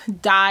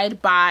Polwarth,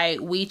 dyed by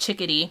Wee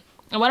Chickadee.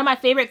 And one of my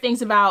favorite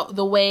things about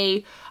the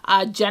way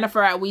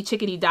Jennifer at Wee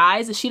Chickadee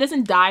dyes is she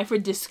doesn't dye for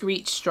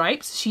discrete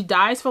stripes. She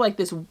dyes for like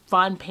this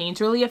fun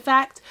painterly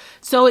effect.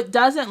 So it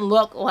doesn't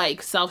look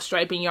like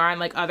self-striping yarn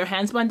like other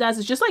handspun does.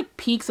 It's just like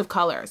peaks of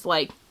colors.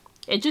 Like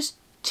it just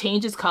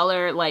changes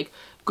color like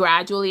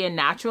gradually and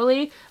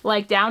naturally.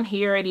 Like down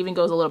here it even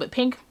goes a little bit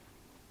pink.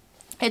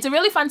 It's a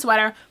really fun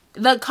sweater.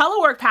 The color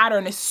work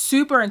pattern is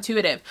super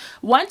intuitive.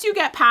 Once you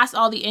get past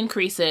all the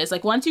increases,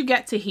 like once you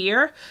get to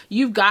here,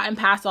 you've gotten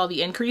past all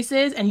the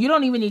increases and you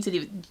don't even need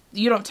to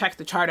you don't check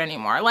the chart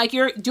anymore. Like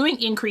you're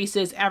doing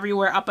increases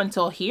everywhere up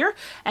until here.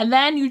 And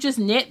then you just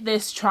knit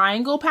this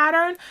triangle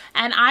pattern.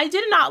 And I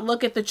did not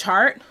look at the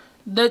chart.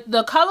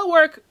 The color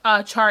work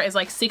chart is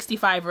like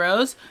 65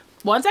 rows.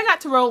 Once I got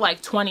to row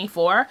like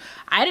 24,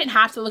 I didn't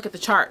have to look at the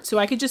chart. So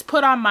I could just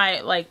put on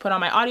my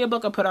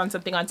audiobook or put on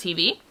something on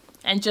TV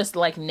and just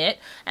like knit.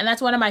 And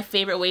that's one of my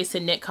favorite ways to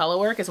knit color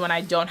work, is when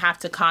I don't have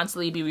to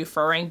constantly be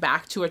referring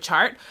back to a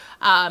chart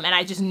and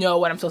I just know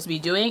what I'm supposed to be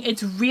doing.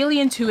 It's really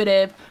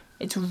intuitive.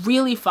 It's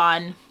really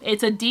fun.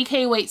 It's a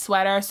DK weight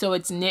sweater, so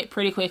it's knit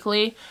pretty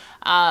quickly.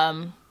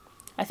 I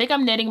think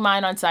I'm knitting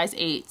mine on size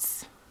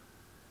 8s.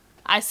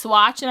 I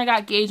swatched and I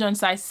got gauged on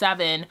size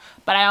 7,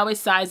 but I always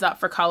size up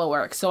for color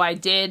work. So I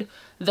did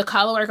the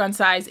color work on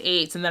size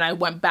 8s and then I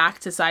went back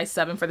to size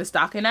 7 for the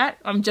stockinette.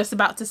 I'm just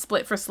about to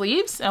split for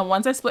sleeves, and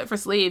once I split for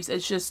sleeves,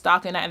 it's just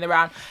stockinette in the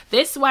round.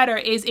 This sweater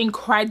is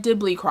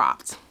incredibly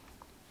cropped.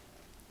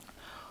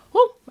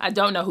 Whew, I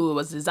don't know who it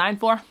was designed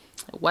for.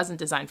 It wasn't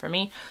designed for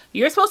me.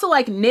 You're supposed to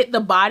like knit the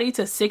body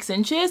to 6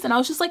 inches. And I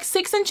was just like,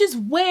 6 inches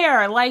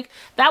where? Like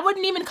that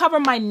wouldn't even cover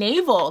my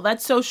navel.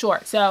 That's so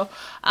short. So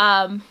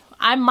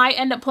I might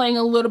end up playing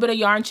a little bit of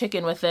yarn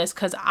chicken with this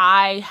because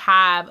I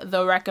have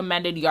the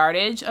recommended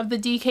yardage of the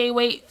DK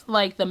weight,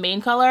 like the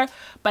main color,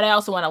 but I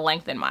also want to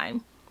lengthen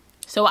mine.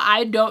 So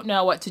I don't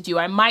know what to do.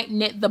 I might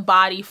knit the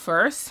body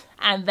first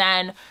and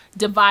then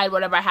divide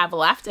whatever I have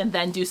left and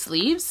then do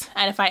sleeves.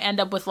 And if I end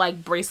up with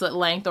like bracelet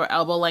length or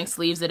elbow length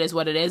sleeves, it is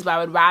what it is. But I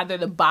would rather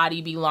the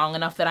body be long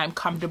enough that I'm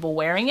comfortable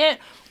wearing it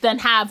than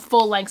have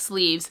full length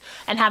sleeves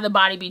and have the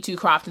body be too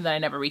cropped and then I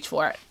never reach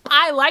for it.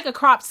 I like a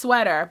cropped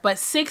sweater, but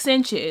 6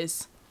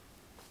 inches,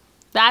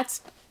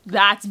 that's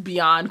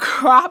beyond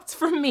cropped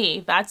for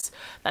me. That's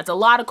a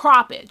lot of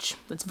croppage.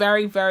 That's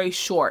very, very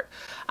short.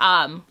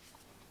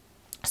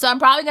 So I'm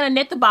probably going to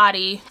knit the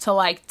body to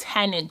like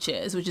 10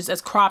 inches, which is as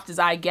cropped as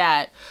I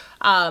get.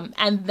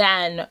 And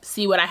then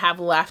see what I have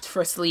left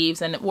for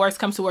sleeves. And worst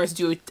comes to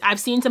worst, I've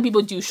seen some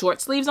people do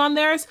short sleeves on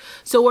theirs.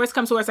 So worst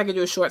comes to worst, I could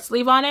do a short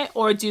sleeve on it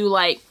or do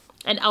like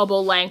an elbow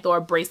length or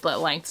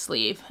bracelet length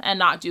sleeve and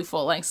not do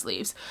full length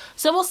sleeves.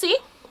 So we'll see.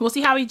 We'll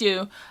see how we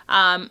do.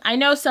 I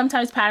know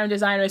sometimes pattern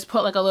designers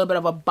put like a little bit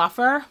of a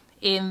buffer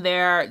in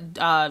their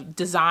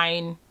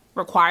design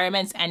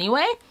requirements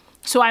anyway.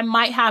 So I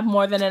might have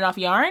more than enough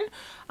yarn.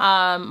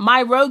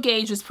 My row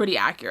gauge was pretty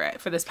accurate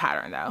for this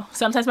pattern though.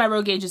 Sometimes my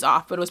row gauge is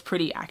off, but it was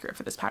pretty accurate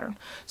for this pattern.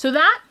 So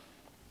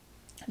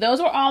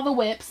those were all the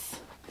WIPs.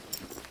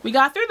 We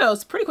got through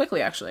those pretty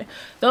quickly actually.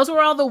 Those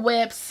were all the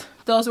WIPs.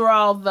 Those were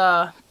all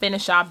the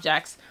finished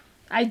objects.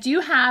 I do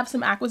have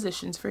some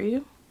acquisitions for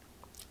you.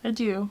 I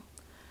do.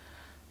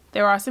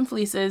 There are some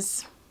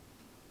fleeces.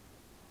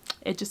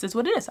 It just is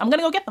what it is. I'm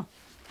gonna go get them.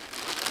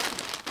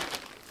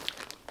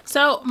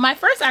 So my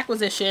first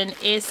acquisition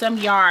is some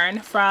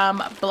yarn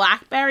from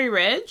Blackberry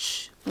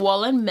Ridge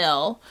Woolen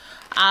Mill.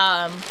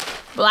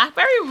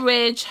 Blackberry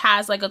Ridge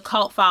has like a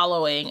cult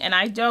following and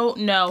I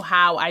don't know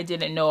how I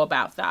didn't know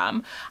about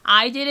them.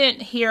 I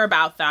didn't hear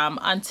about them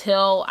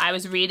until I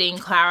was reading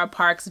Clara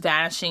Park's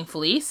Vanishing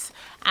Fleece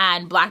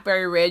and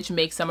Blackberry Ridge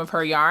makes some of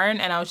her yarn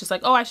and I was just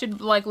like, oh, I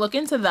should like look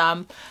into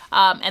them.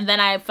 And then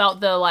I felt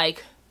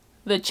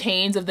the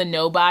chains of the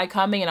no buy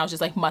coming and I was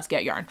just like, must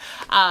get yarn.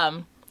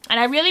 And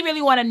I really,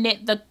 really want to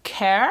knit the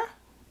Kerr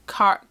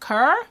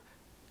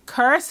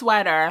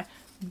sweater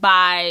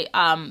by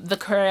the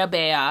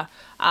Curabea.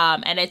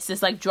 And it's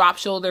this like drop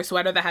shoulder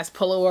sweater that has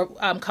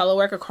color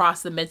work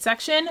across the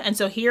midsection. And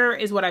so here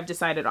is what I've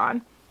decided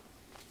on.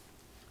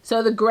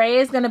 So the gray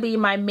is going to be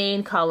my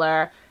main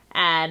color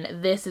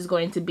and this is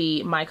going to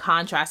be my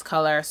contrast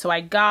color. So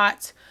I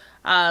got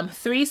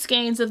 3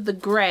 skeins of the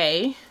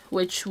gray,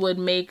 which would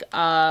make,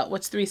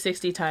 what's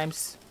 360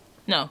 times,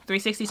 no,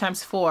 360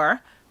 times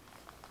 4.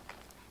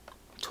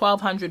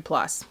 1,200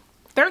 plus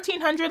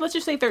 1,300, let's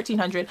just say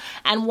 1,300,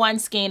 and 1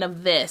 skein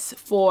of this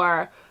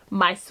for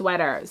my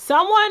sweater.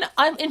 Someone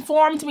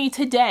informed me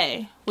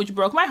today, which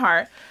broke my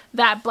heart,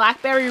 that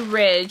Blackberry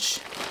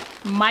Ridge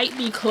might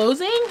be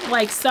closing.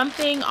 Like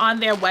something on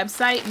their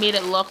website made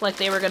it look like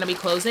they were going to be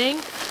closing.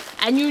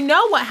 And you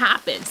know what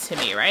happens to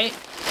me, right?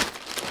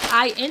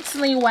 I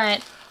instantly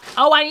went,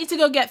 oh, I need to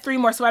go get 3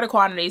 more sweater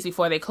quantities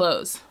before they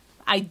close.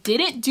 I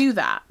didn't do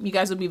that. You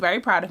guys would be very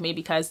proud of me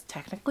because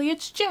technically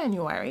it's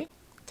January.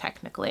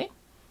 Technically,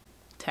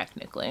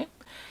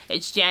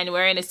 it's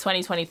January and it's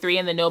 2023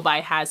 and the no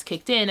buy has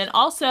kicked in. And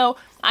also,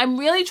 I'm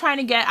really trying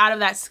to get out of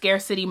that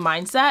scarcity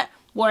mindset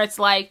where it's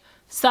like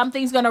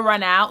something's gonna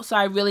run out, so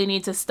I really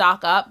need to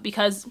stock up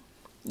because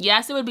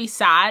yes, it would be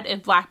sad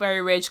if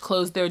Blackberry Ridge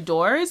closed their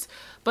doors,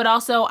 but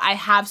also I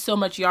have so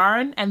much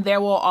yarn and there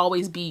will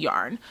always be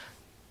yarn.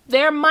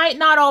 There might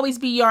not always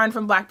be yarn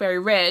from Blackberry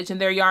Ridge and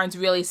their yarn's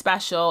really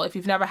special. If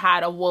you've never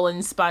had a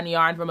woolen spun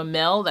yarn from a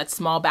mill that's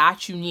small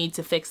batch, you need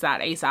to fix that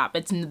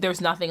ASAP.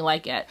 There's nothing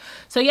like it.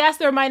 So yes,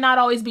 there might not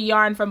always be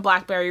yarn from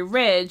Blackberry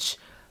Ridge,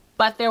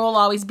 but there will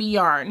always be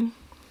yarn.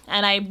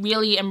 And I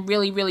really am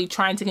really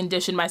trying to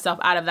condition myself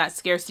out of that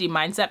scarcity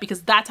mindset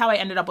because that's how I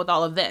ended up with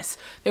all of this.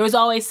 There was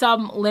always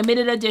some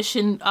limited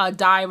edition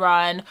dye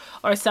run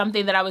or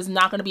something that I was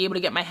not going to be able to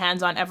get my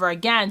hands on ever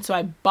again. So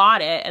I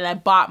bought it and I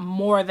bought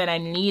more than I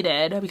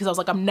needed because I was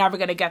like, I'm never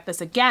going to get this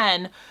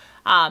again.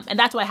 And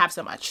that's why I have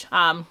so much.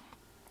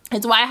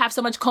 It's why I have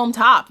so much comb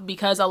top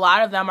because a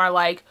lot of them are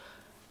like,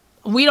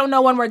 we don't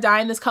know when we're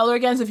dyeing this color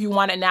again, so if you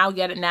want it now,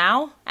 get it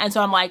now. And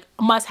so I'm like,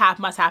 must have,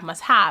 must have,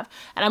 must have.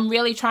 And I'm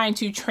really trying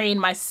to train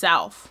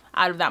myself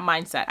out of that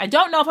mindset. I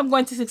don't know if I'm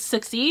going to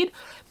succeed,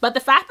 but the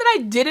fact that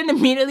I didn't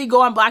immediately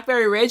go on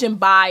Blackberry Ridge and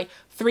buy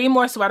 3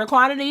 more sweater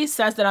quantities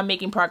says that I'm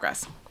making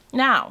progress.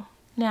 Now.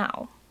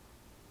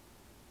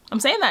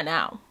 I'm saying that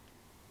now.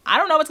 I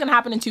don't know what's gonna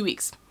happen in 2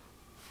 weeks,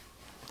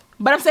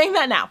 but I'm saying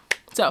that now.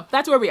 So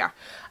that's where we are.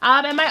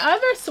 And my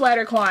other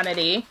sweater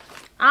quantity,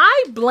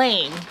 I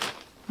blame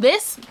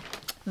this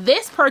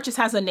purchase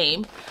has a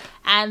name,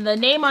 and the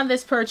name on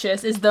this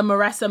purchase is the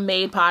Marissa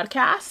Made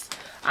Podcast.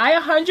 I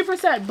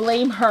 100%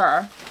 blame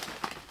her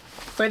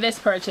for this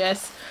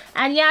purchase.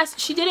 And yes,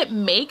 she didn't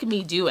make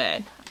me do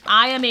it.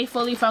 I am a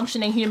fully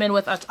functioning human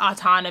with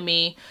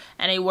autonomy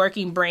and a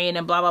working brain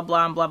and blah, blah,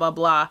 blah, and blah, blah,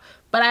 blah.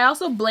 But I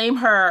also blame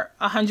her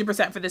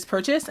 100% for this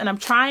purchase, and I'm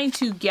trying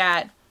to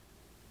get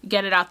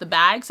it out the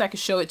bag so I can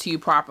show it to you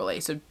properly.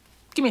 So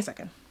give me a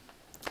second.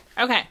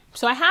 Okay,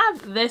 so I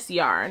have this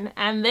yarn,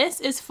 and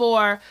this is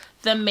for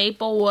the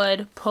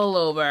Maplewood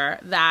pullover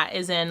that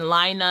is in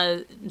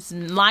Lina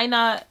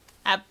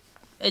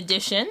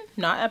edition,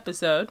 not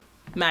episode.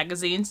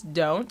 Magazines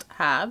don't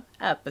have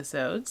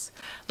episodes.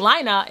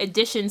 Lina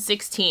edition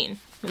 16.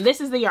 And this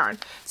is the yarn.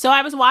 So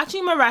I was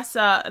watching the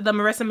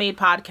Marissa Made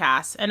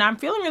podcast, and I'm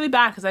feeling really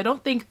bad because I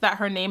don't think that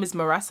her name is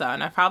Marissa,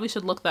 and I probably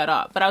should look that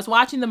up. But I was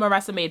watching the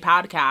Marissa Made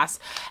podcast,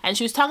 and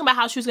she was talking about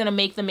how she was going to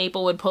make the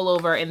Maplewood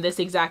pullover in this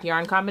exact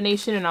yarn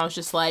combination, and I was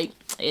just like,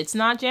 it's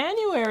not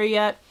January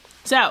yet.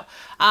 So,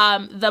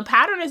 the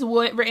pattern is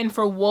written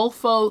for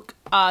Woolfolk,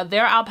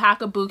 their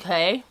alpaca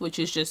bouquet, which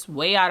is just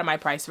way out of my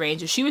price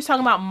range. She was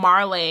talking about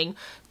marling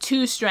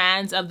 2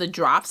 strands of the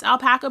Drops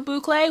alpaca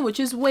bouquet,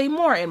 which is way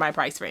more in my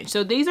price range.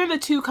 So these are the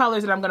 2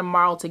 colors that I'm going to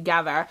marl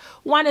together.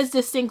 One is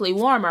distinctly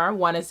warmer,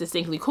 one is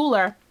distinctly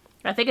cooler.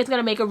 I think it's going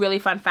to make a really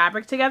fun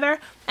fabric together.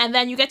 And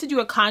then you get to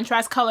do a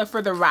contrast color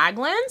for the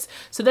raglans.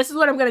 So this is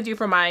what I'm going to do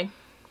for my...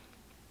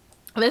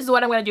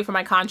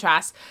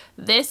 contrast.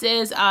 This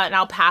is an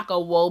alpaca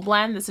wool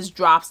blend. This is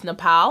Drops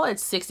Nepal.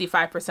 It's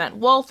 65%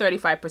 wool,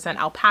 35%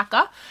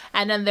 alpaca.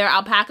 And then their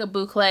alpaca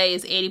boucle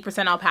is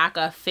 80%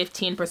 alpaca,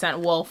 15%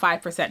 wool,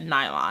 5%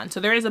 nylon. So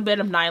there is a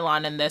bit of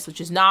nylon in this, which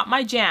is not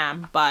my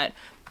jam, but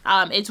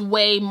it's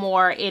way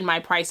more in my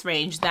price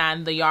range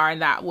than the yarn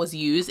that was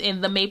used in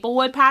the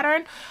Maplewood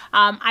pattern.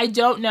 I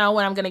don't know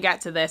when I'm going to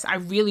get to this. I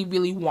really,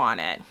 really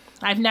want it.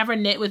 I've never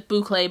knit with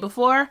boucle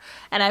before,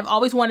 and I've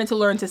always wanted to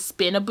learn to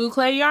spin a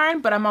boucle yarn,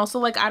 but I'm also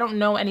like, I don't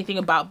know anything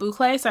about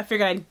boucle, so I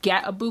figured I'd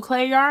get a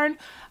boucle yarn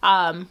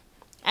and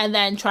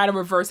then try to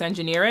reverse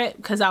engineer it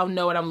because I'll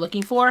know what I'm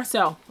looking for.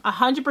 So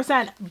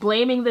 100%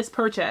 blaming this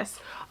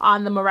purchase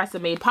on the Marissa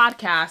Made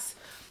podcast,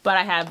 but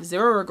I have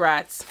 0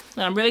 regrets,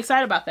 and I'm really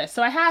excited about this.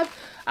 So I have,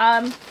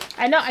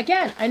 I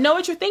know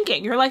what you're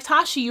thinking. You're like,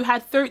 Tashi, you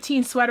had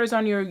 13 sweaters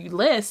on your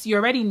list.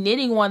 You're already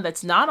knitting one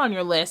that's not on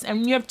your list,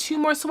 and you have 2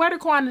 more sweater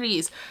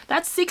quantities.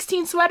 That's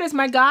 16 sweaters,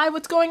 my guy.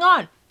 What's going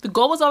on? The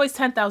goal was always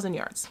 10,000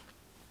 yards.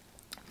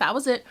 That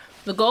was it.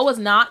 The goal was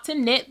not to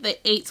knit the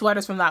 8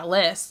 sweaters from that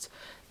list.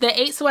 The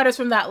 8 sweaters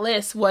from that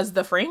list was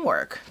the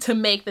framework to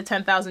make the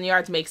 10,000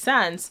 yards make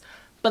sense.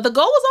 But the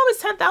goal was always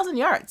 10,000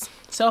 yards.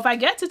 So if I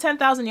get to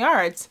 10,000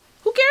 yards,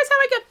 who cares how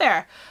I get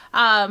there?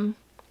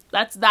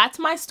 That's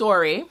my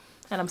story,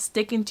 and I'm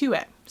sticking to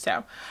it.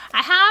 So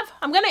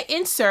I'm going to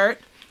insert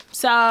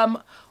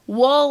some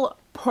wool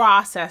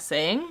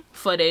processing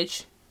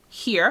footage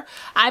here.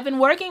 I've been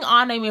working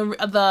on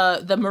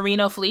the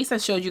merino fleece I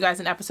showed you guys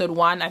in episode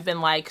 1. I've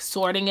been like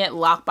sorting it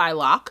lock by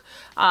lock,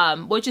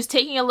 which is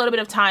taking a little bit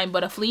of time,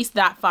 but a fleece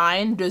that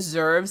fine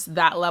deserves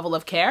that level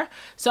of care.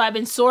 So I've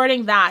been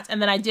sorting that,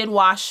 and then I did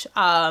wash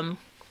a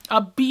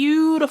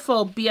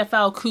beautiful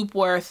BFL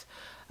Coopworth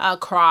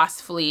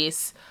cross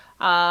fleece.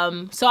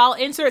 So I'll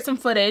insert some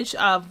footage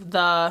of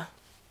the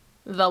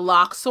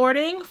lock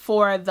sorting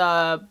for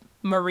the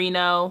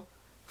merino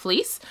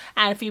fleece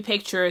and a few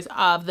pictures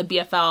of the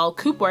BFL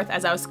Coopworth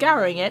as I was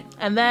scouring it,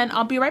 and then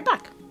I'll be right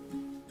back.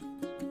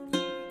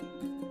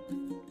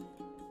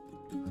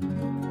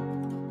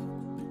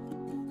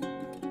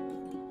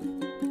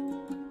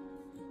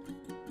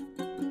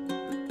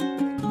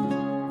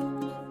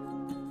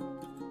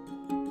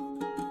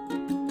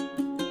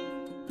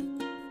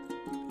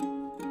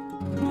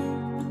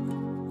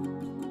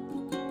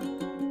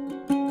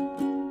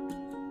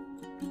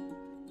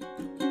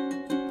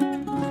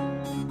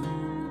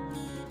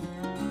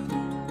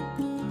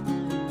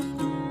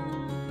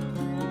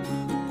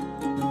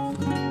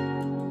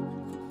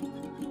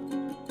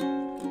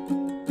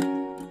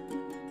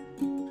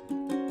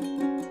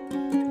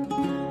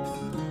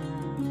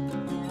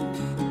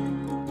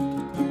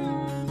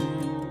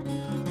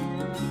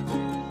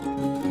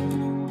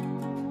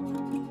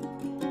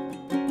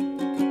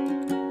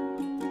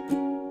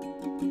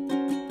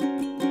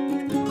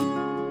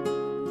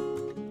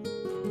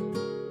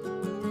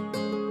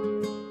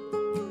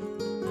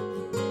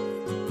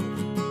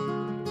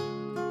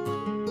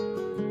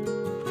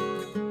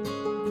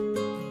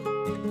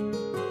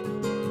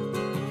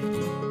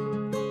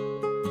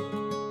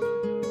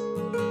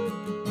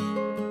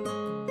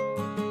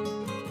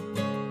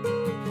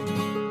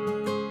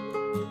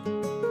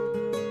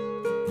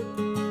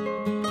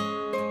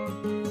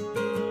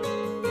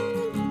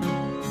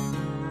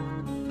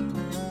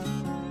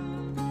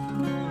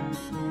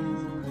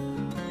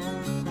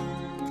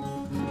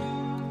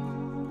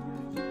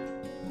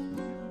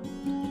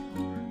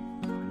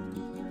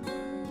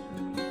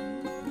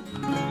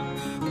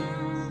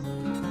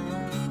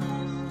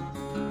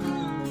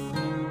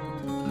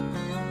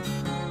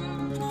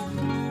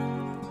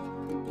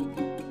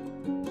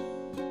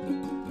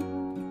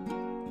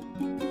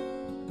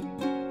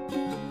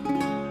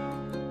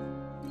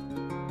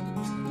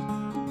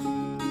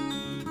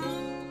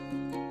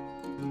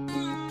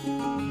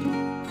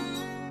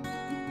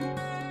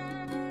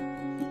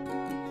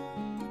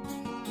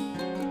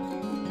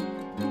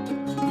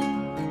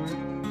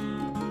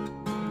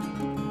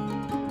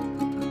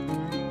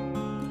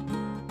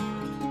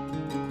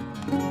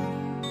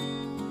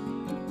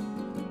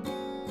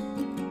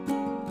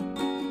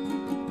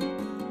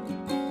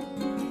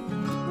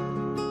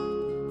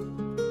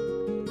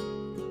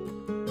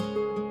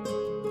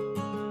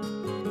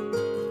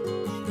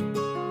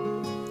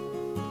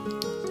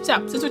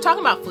 So since we're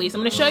talking about fleece,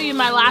 I'm going to show you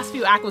my last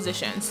few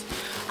acquisitions.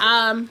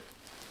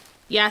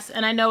 Yes,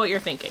 and I know what you're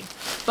thinking,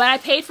 but I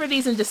paid for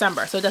these in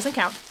December, so it doesn't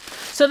count.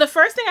 So the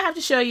first thing I have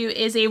to show you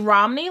is a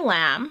Romney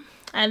lamb,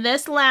 and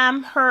this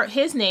lamb,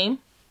 his name,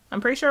 I'm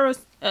pretty sure it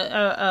was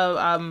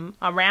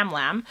a ram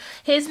lamb.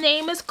 His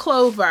name is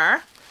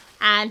Clover,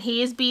 and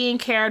he is being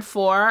cared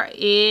for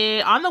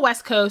on the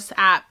West Coast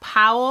at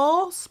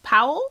Powell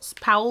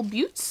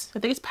Buttes. I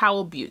think it's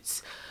Powell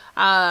Buttes.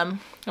 I'm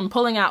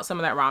pulling out some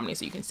of that Romney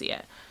so you can see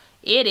it.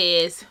 It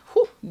is,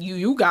 whew,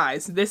 you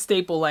guys, this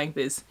staple length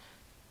is,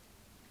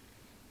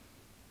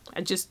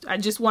 I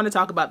just want to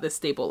talk about this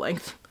staple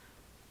length.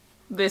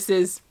 This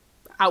is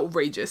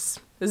outrageous.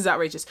 This is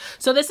outrageous.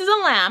 So this is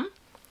a lamb.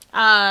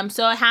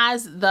 So it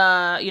has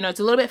the, you know, it's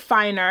a little bit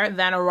finer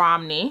than a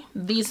Romney.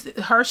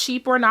 Her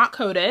sheep were not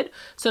coated,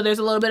 so there's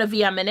a little bit of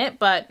VM in it,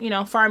 but, you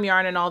know, farm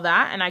yarn and all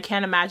that, and I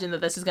can't imagine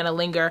that this is going to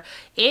linger.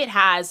 It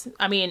has,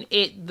 I mean,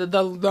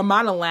 the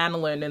amount of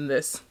lanolin in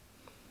this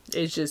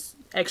is just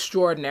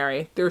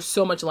extraordinary. There's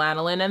so much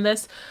lanolin in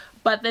this,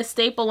 but the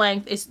staple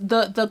length is,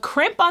 the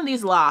crimp on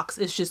these locks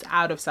is just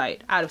out of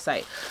sight, out of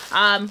sight.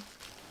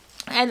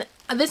 And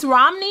this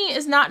Romney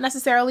is not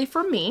necessarily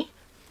for me.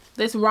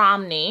 This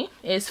Romney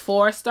is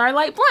for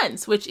Starlight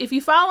Blends, which if you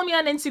follow me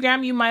on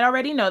Instagram, you might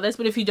already know this,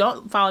 but if you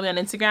don't follow me on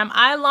Instagram,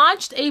 I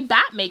launched a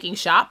bat making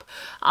shop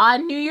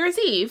on New Year's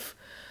Eve.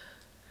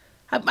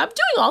 I'm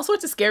doing all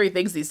sorts of scary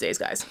things these days,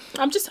 guys.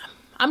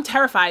 I'm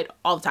terrified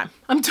all the time.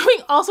 I'm doing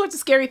all sorts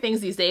of scary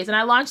things these days, and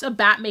I launched a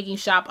bat making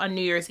shop on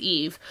New Year's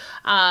Eve,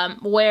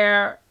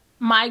 where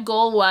my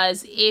goal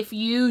was, if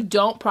you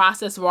don't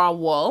process raw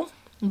wool,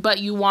 but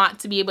you want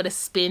to be able to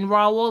spin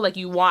raw wool, like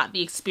you want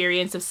the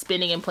experience of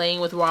spinning and playing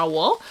with raw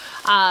wool,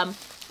 I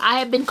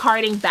have been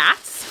carding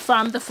bats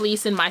from the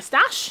fleece in my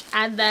stash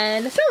and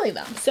then selling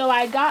them. So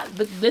I got,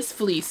 this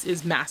fleece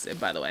is massive,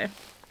 by the way.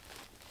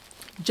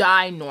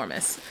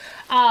 Ginormous.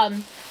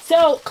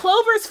 So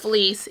Clover's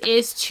fleece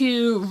is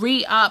to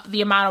re-up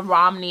the amount of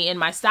Romney in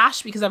my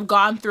stash, because I've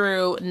gone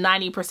through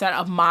 90%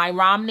 of my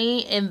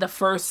Romney in the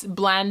first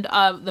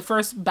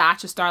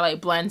batch of Starlight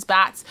Blends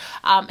bats.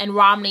 And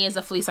Romney is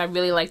a fleece I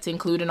really like to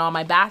include in all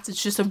my bats.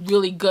 It's just a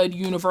really good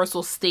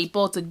universal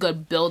staple. It's a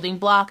good building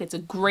block. It's a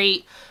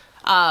great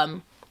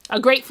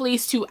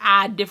fleece to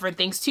add different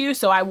things to.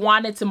 So I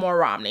wanted some more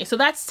Romney. So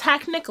that's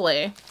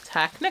technically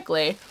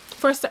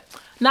first.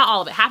 Not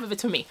all of it, half of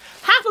it's for me.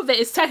 Half of it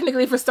is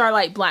technically for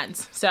Starlight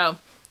Blends. So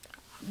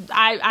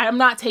I'm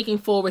not taking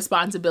full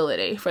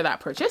responsibility for that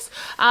purchase.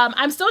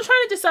 I'm still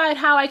trying to decide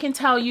how I can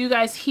tell you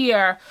guys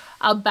here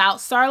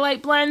about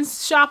Starlight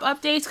Blends shop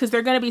updates, because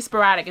they're going to be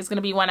sporadic. It's going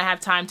to be when I have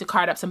time to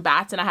card up some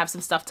bats and I have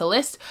some stuff to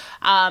list.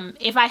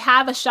 If I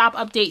have a shop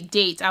update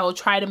date, I will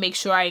try to make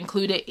sure I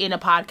include it in a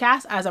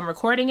podcast as I'm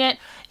recording it.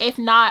 If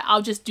not,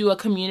 I'll just do a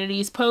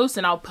communities post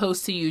and I'll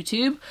post to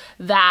YouTube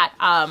that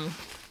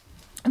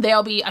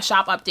there'll be a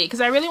shop update, because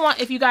I really want,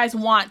 if you guys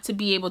want to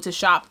be able to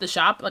shop the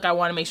shop, like I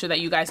want to make sure that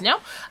you guys know.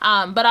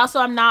 But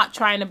also I'm not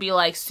trying to be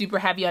like super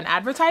heavy on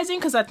advertising,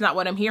 because that's not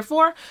what I'm here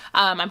for.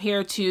 I'm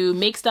here to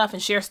make stuff and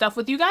share stuff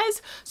with you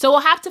guys. So we'll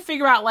have to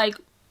figure out like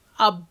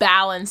a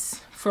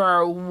balance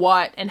for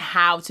what and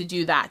how to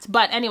do that.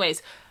 But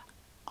anyways,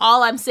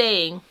 all I'm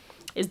saying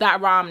is that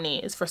Romney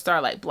is for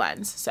Starlight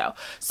Blends. So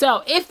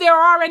if there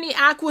are any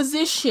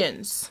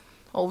acquisitions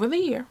over the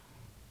year,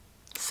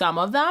 some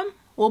of them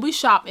will be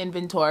shop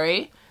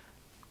inventory,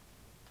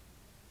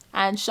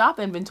 and shop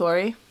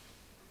inventory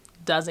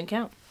doesn't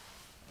count.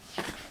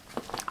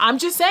 I'm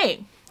just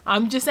saying,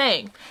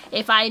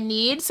 if I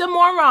need some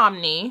more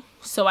Romney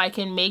so I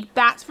can make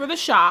bats for the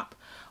shop,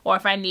 or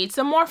if I need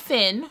some more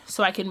fin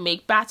so I can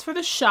make bats for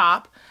the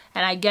shop,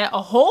 and I get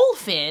a whole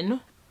fin,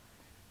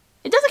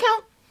 it doesn't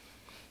count.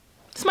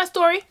 It's my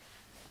story.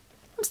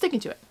 I'm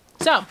sticking to it.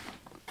 So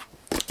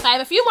I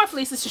have a few more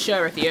fleeces to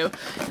share with you.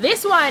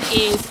 This one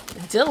is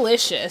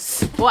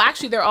delicious. Well,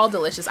 actually, they're all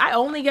delicious. I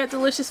only get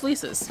delicious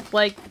fleeces.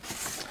 Like,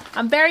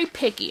 I'm very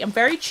picky. I'm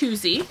very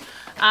choosy.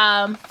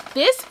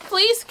 This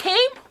fleece came,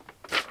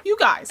 you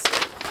guys,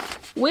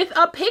 with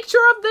a picture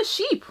of the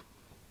sheep.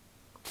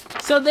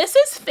 So this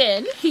is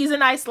Finn. He's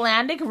an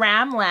Icelandic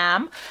ram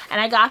lamb, and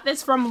I got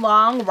this from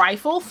Long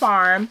Rifle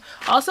Farm.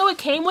 Also, it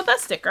came with a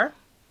sticker.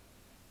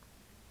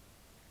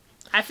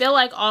 I feel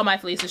like all my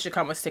fleeces should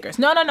come with stickers.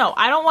 No.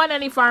 I don't want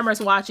any farmers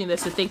watching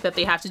this to think that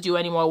they have to do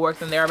any more work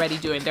than they're already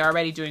doing. They're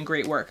already doing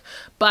great work.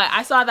 But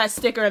I saw that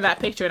sticker in that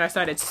picture and I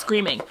started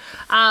screaming.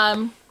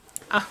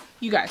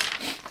 You guys,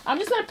 I'm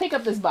just going to pick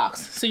up this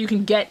box so you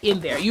can get in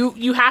there.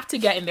 You have to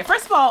get in there.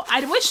 First of all,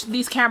 I wish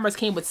these cameras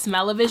came with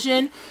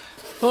smell-o-vision.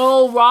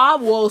 Oh, raw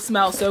wool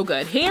smells so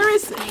good. Here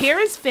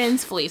is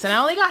Finn's fleece, and I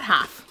only got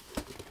half.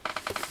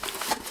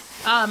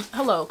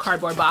 Hello,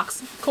 cardboard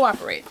box.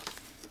 Cooperate.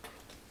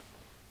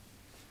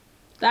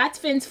 That's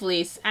Finn's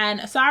fleece,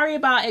 and sorry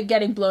about it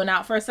getting blown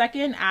out for a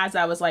second as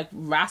I was like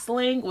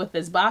wrestling with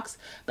this box,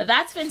 but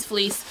that's Finn's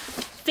fleece.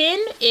 Finn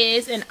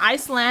is an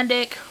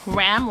Icelandic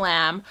ram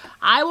lamb.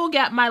 I will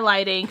get my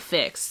lighting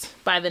fixed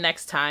by the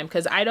next time,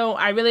 because I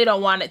really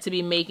don't want it to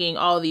be making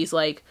all these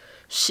like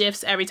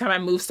shifts every time I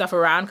move stuff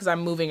around because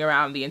I'm moving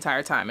around the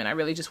entire time and I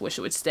really just wish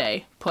it would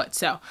stay put.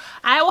 So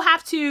I will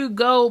have to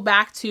go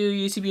back to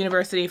YouTube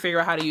University and figure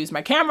out how to use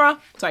my camera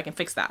so I can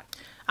fix that.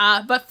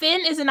 But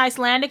Finn is an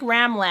Icelandic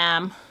ram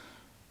lamb.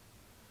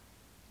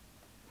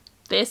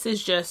 This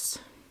is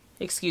just,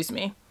 excuse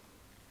me.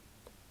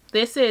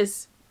 This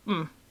is,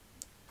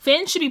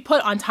 Finn should be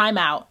put on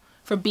timeout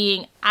for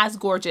being as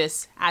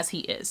gorgeous as he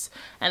is.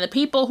 And the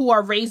people who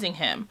are raising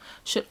him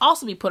should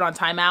also be put on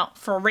timeout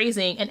for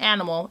raising an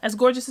animal as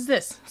gorgeous as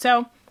this.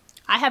 So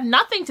I have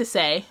nothing to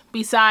say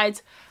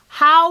besides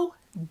how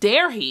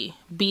dare he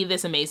be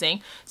this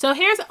amazing. So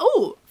here's,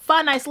 oh,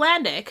 fun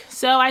Icelandic.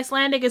 So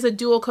Icelandic is a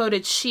dual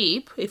coated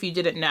sheep, if you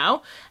didn't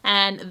know.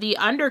 And the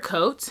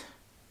undercoat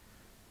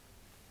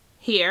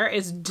here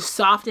is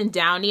soft and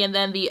downy. And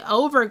then the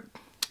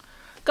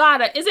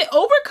God, is it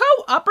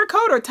overcoat, upper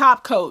coat, or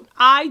top coat?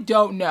 I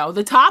don't know.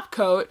 The top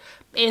coat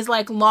is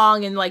like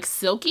long and like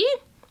silky.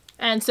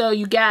 And so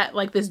you get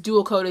like this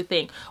dual coated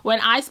thing. When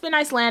I spin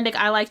Icelandic,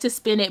 I like to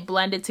spin it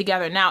blended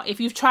together. Now, if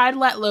you've tried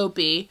Let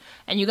Lopey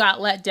and you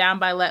got let down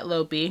by Let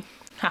Lopey,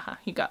 haha,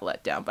 you got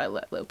let down by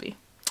Let Lopey.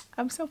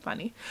 I'm so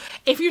funny.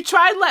 If you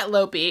tried Let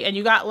Lopey and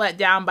you got let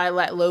down by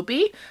Let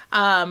Lopey,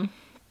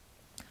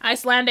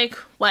 Icelandic,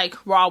 like,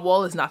 raw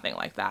wool is nothing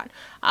like that.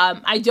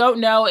 I don't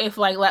know if,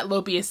 like, Let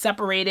Lopey is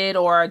separated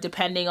or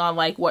depending on,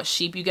 like, what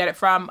sheep you get it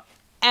from.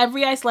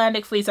 Every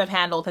Icelandic fleece I've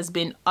handled has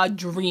been a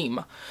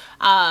dream.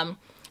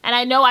 And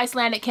I know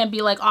Icelandic can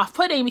be, like,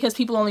 off-putting because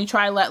people only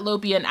try Let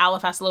Lopey and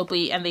Alafast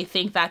Lopey and they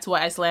think that's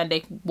what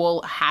Icelandic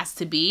wool has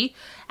to be.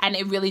 And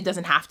it really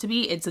doesn't have to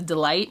be. It's a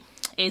delight.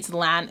 It's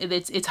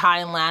high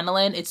in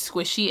lanolin, it's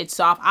squishy, it's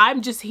soft.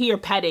 I'm just here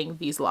petting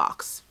these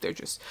locks.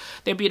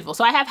 They're beautiful.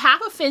 So I have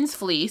half of Finn's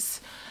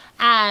fleece,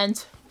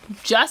 and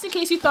just in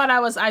case you thought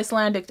I was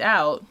Icelandic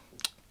out,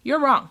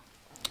 you're wrong.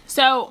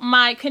 So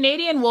my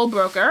Canadian wool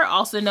broker,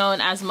 also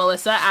known as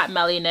Melissa at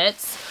Melly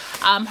Knits,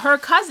 her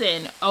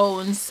cousin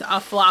owns a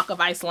flock of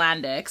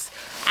Icelandics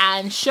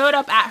and showed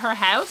up at her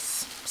house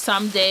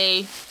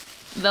someday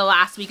the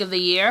last week of the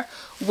year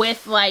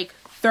with like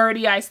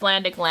 30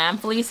 Icelandic lamb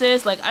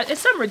fleeces. Like,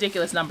 it's some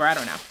ridiculous number, I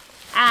don't know.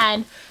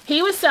 And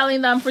he was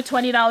selling them for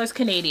 $20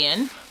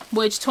 Canadian,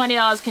 which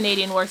 $20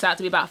 Canadian works out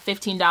to be about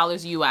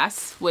 $15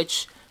 US,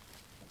 which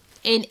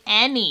in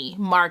any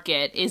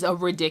market is a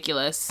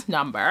ridiculous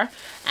number.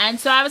 And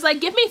so I was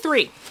like, give me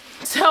 3.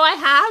 So I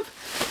have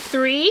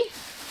 3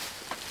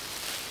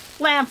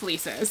 lamb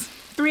fleeces,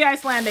 3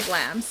 Icelandic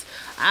lambs.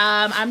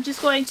 I'm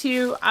just going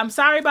to, I'm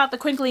sorry about the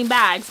crinkling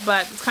bags,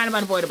 but it's kind of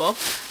unavoidable.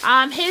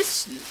 I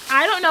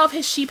don't know if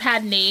his sheep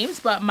had names,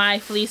 but my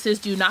fleeces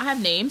do not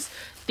have names.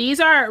 These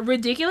are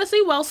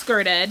ridiculously well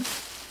skirted.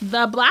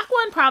 The black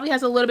one probably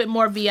has a little bit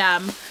more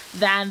VM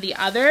than the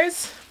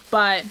others,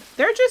 but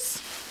they're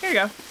just, here you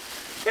go.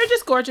 They're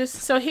just gorgeous.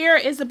 So here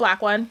is the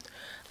black one.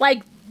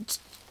 Like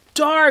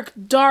dark,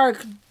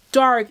 dark,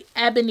 dark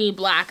ebony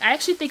black. I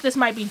actually think this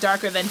might be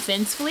darker than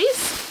Finn's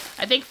fleece.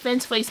 I think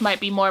Finn's fleece might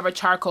be more of a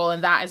charcoal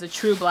and that is a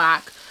true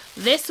black.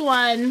 This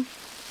one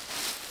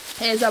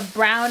is a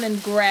brown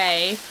and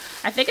gray.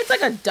 I think it's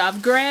like a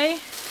dove gray.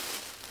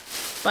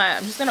 But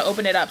I'm just going to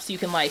open it up so you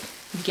can like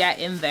get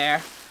in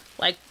there.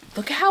 Like,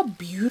 look at how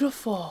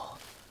beautiful.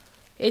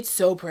 It's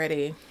so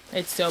pretty.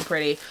 It's so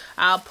pretty.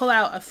 I'll pull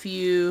out a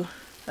few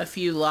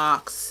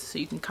locks so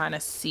you can kind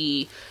of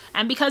see.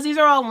 And because these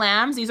are all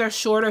lambs, these are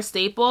shorter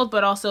stapled,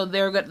 but also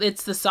they're good.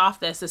 It's the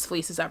softest this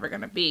fleece is ever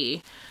going to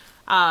be.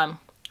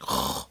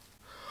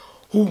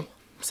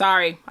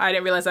 Sorry, I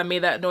didn't realize I made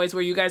that noise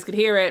where you guys could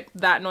hear it.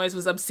 That noise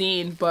was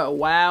obscene, but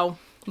wow,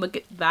 look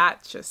at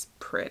that, just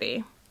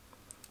pretty.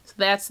 So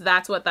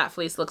that's what that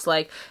fleece looks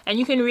like. And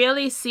you can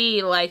really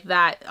see like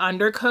that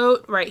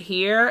undercoat right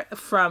here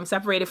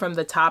separated from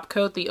the top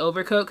coat, the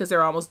overcoat, because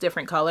they're almost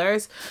different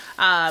colors.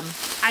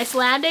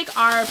 Icelandic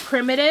are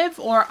primitive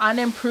or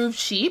unimproved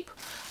sheep.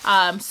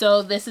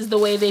 So this is the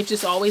way they've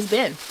just always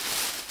been.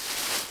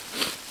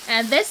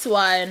 And this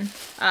one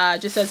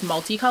just says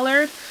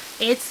multicolored.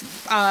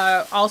 It's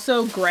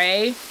also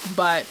gray,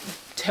 but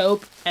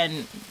taupe,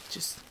 and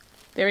just,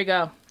 there we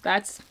go.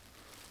 That's,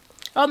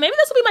 oh, maybe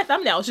this will be my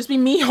thumbnail. It's just be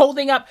me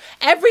holding up,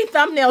 every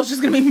thumbnail is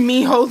just gonna be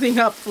me holding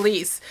up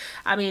fleece.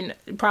 I mean,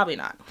 probably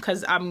not,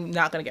 because I'm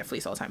not gonna get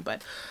fleece all the time,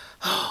 but,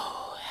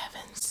 oh,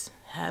 heavens,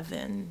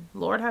 heaven.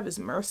 Lord have his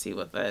mercy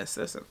with this.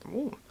 This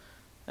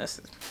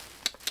is,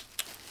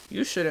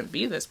 you shouldn't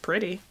be this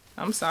pretty.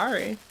 I'm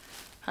sorry.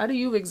 How do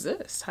you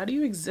exist? How do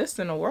you exist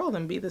in a world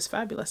and be this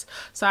fabulous?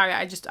 Sorry,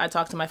 I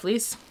talked to my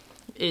fleece.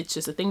 It's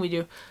just a thing we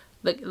do.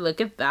 Look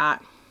at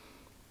that.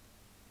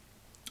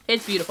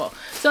 It's beautiful.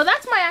 So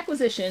that's my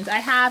acquisitions.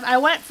 I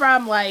went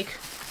from like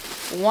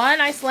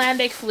 1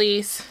 Icelandic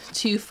fleece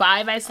to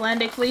 5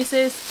 Icelandic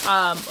fleeces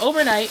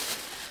overnight.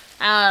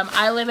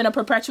 I live in a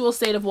perpetual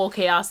state of wool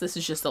chaos. This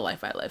is just the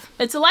life I live.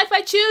 It's a life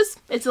I choose.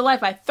 It's a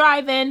life I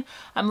thrive in.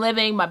 I'm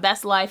living my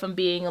best life. I'm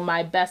being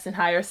my best and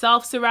higher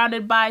self,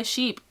 surrounded by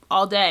sheep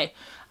all day.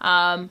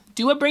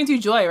 Do what brings you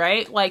joy,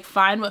 right? Like,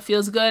 find what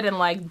feels good and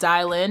like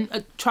dial in.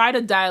 Try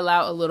to dial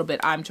out a little bit.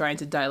 I'm trying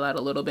to dial out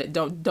a little bit.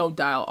 Don't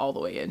dial all the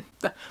way in.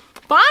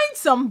 Find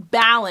some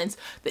balance.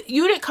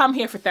 You didn't come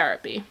here for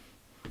therapy.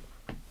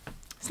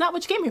 It's not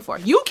what you came here for.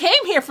 You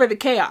came here for the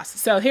chaos.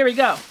 So here we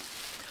go.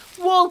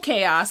 Wool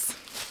chaos.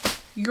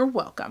 You're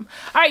welcome.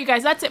 All right, you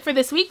guys, that's it for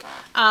this week.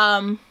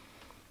 Yeah,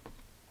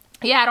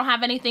 I don't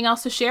have anything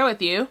else to share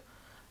with you.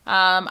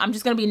 I'm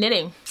just going to be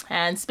knitting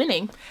and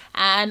spinning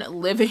and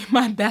living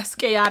my best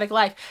chaotic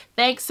life.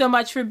 Thanks so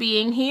much for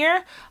being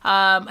here.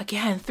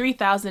 Again,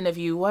 3,000 of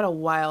you. What a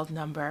wild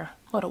number.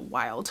 What a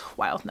wild,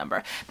 wild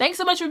number. Thanks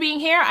so much for being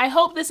here. I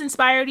hope this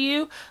inspired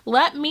you.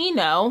 Let me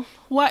know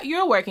what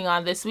you're working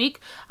on this week.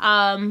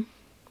 Yeah,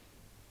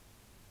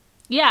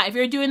 if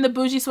you're doing the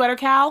bougie sweater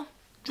cowl,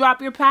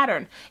 drop your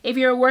pattern. If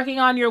you're working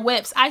on your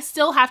WIPs, I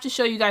still have to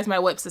show you guys my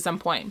WIPs at some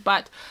point,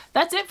 but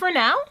that's it for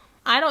now.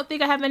 I don't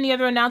think I have any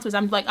other announcements.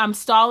 I'm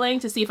stalling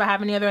to see if I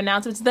have any other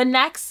announcements. The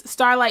next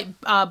Starlight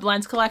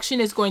Blends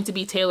collection is going to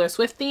be Taylor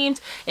Swift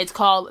themed. It's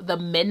called the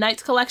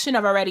Midnights collection.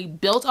 I've already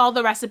built all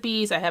the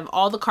recipes. I have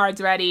all the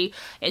cards ready.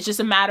 It's just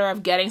a matter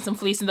of getting some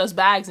fleece in those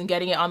bags and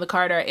getting it on the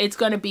carder. It's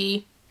gonna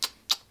be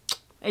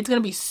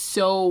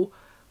so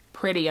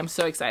pretty. I'm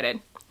so excited.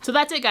 So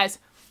that's it, guys.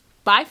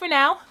 Bye for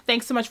now.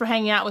 Thanks so much for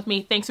hanging out with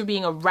me. Thanks for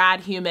being a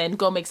rad human.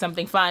 Go make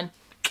something fun.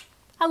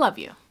 I love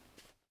you.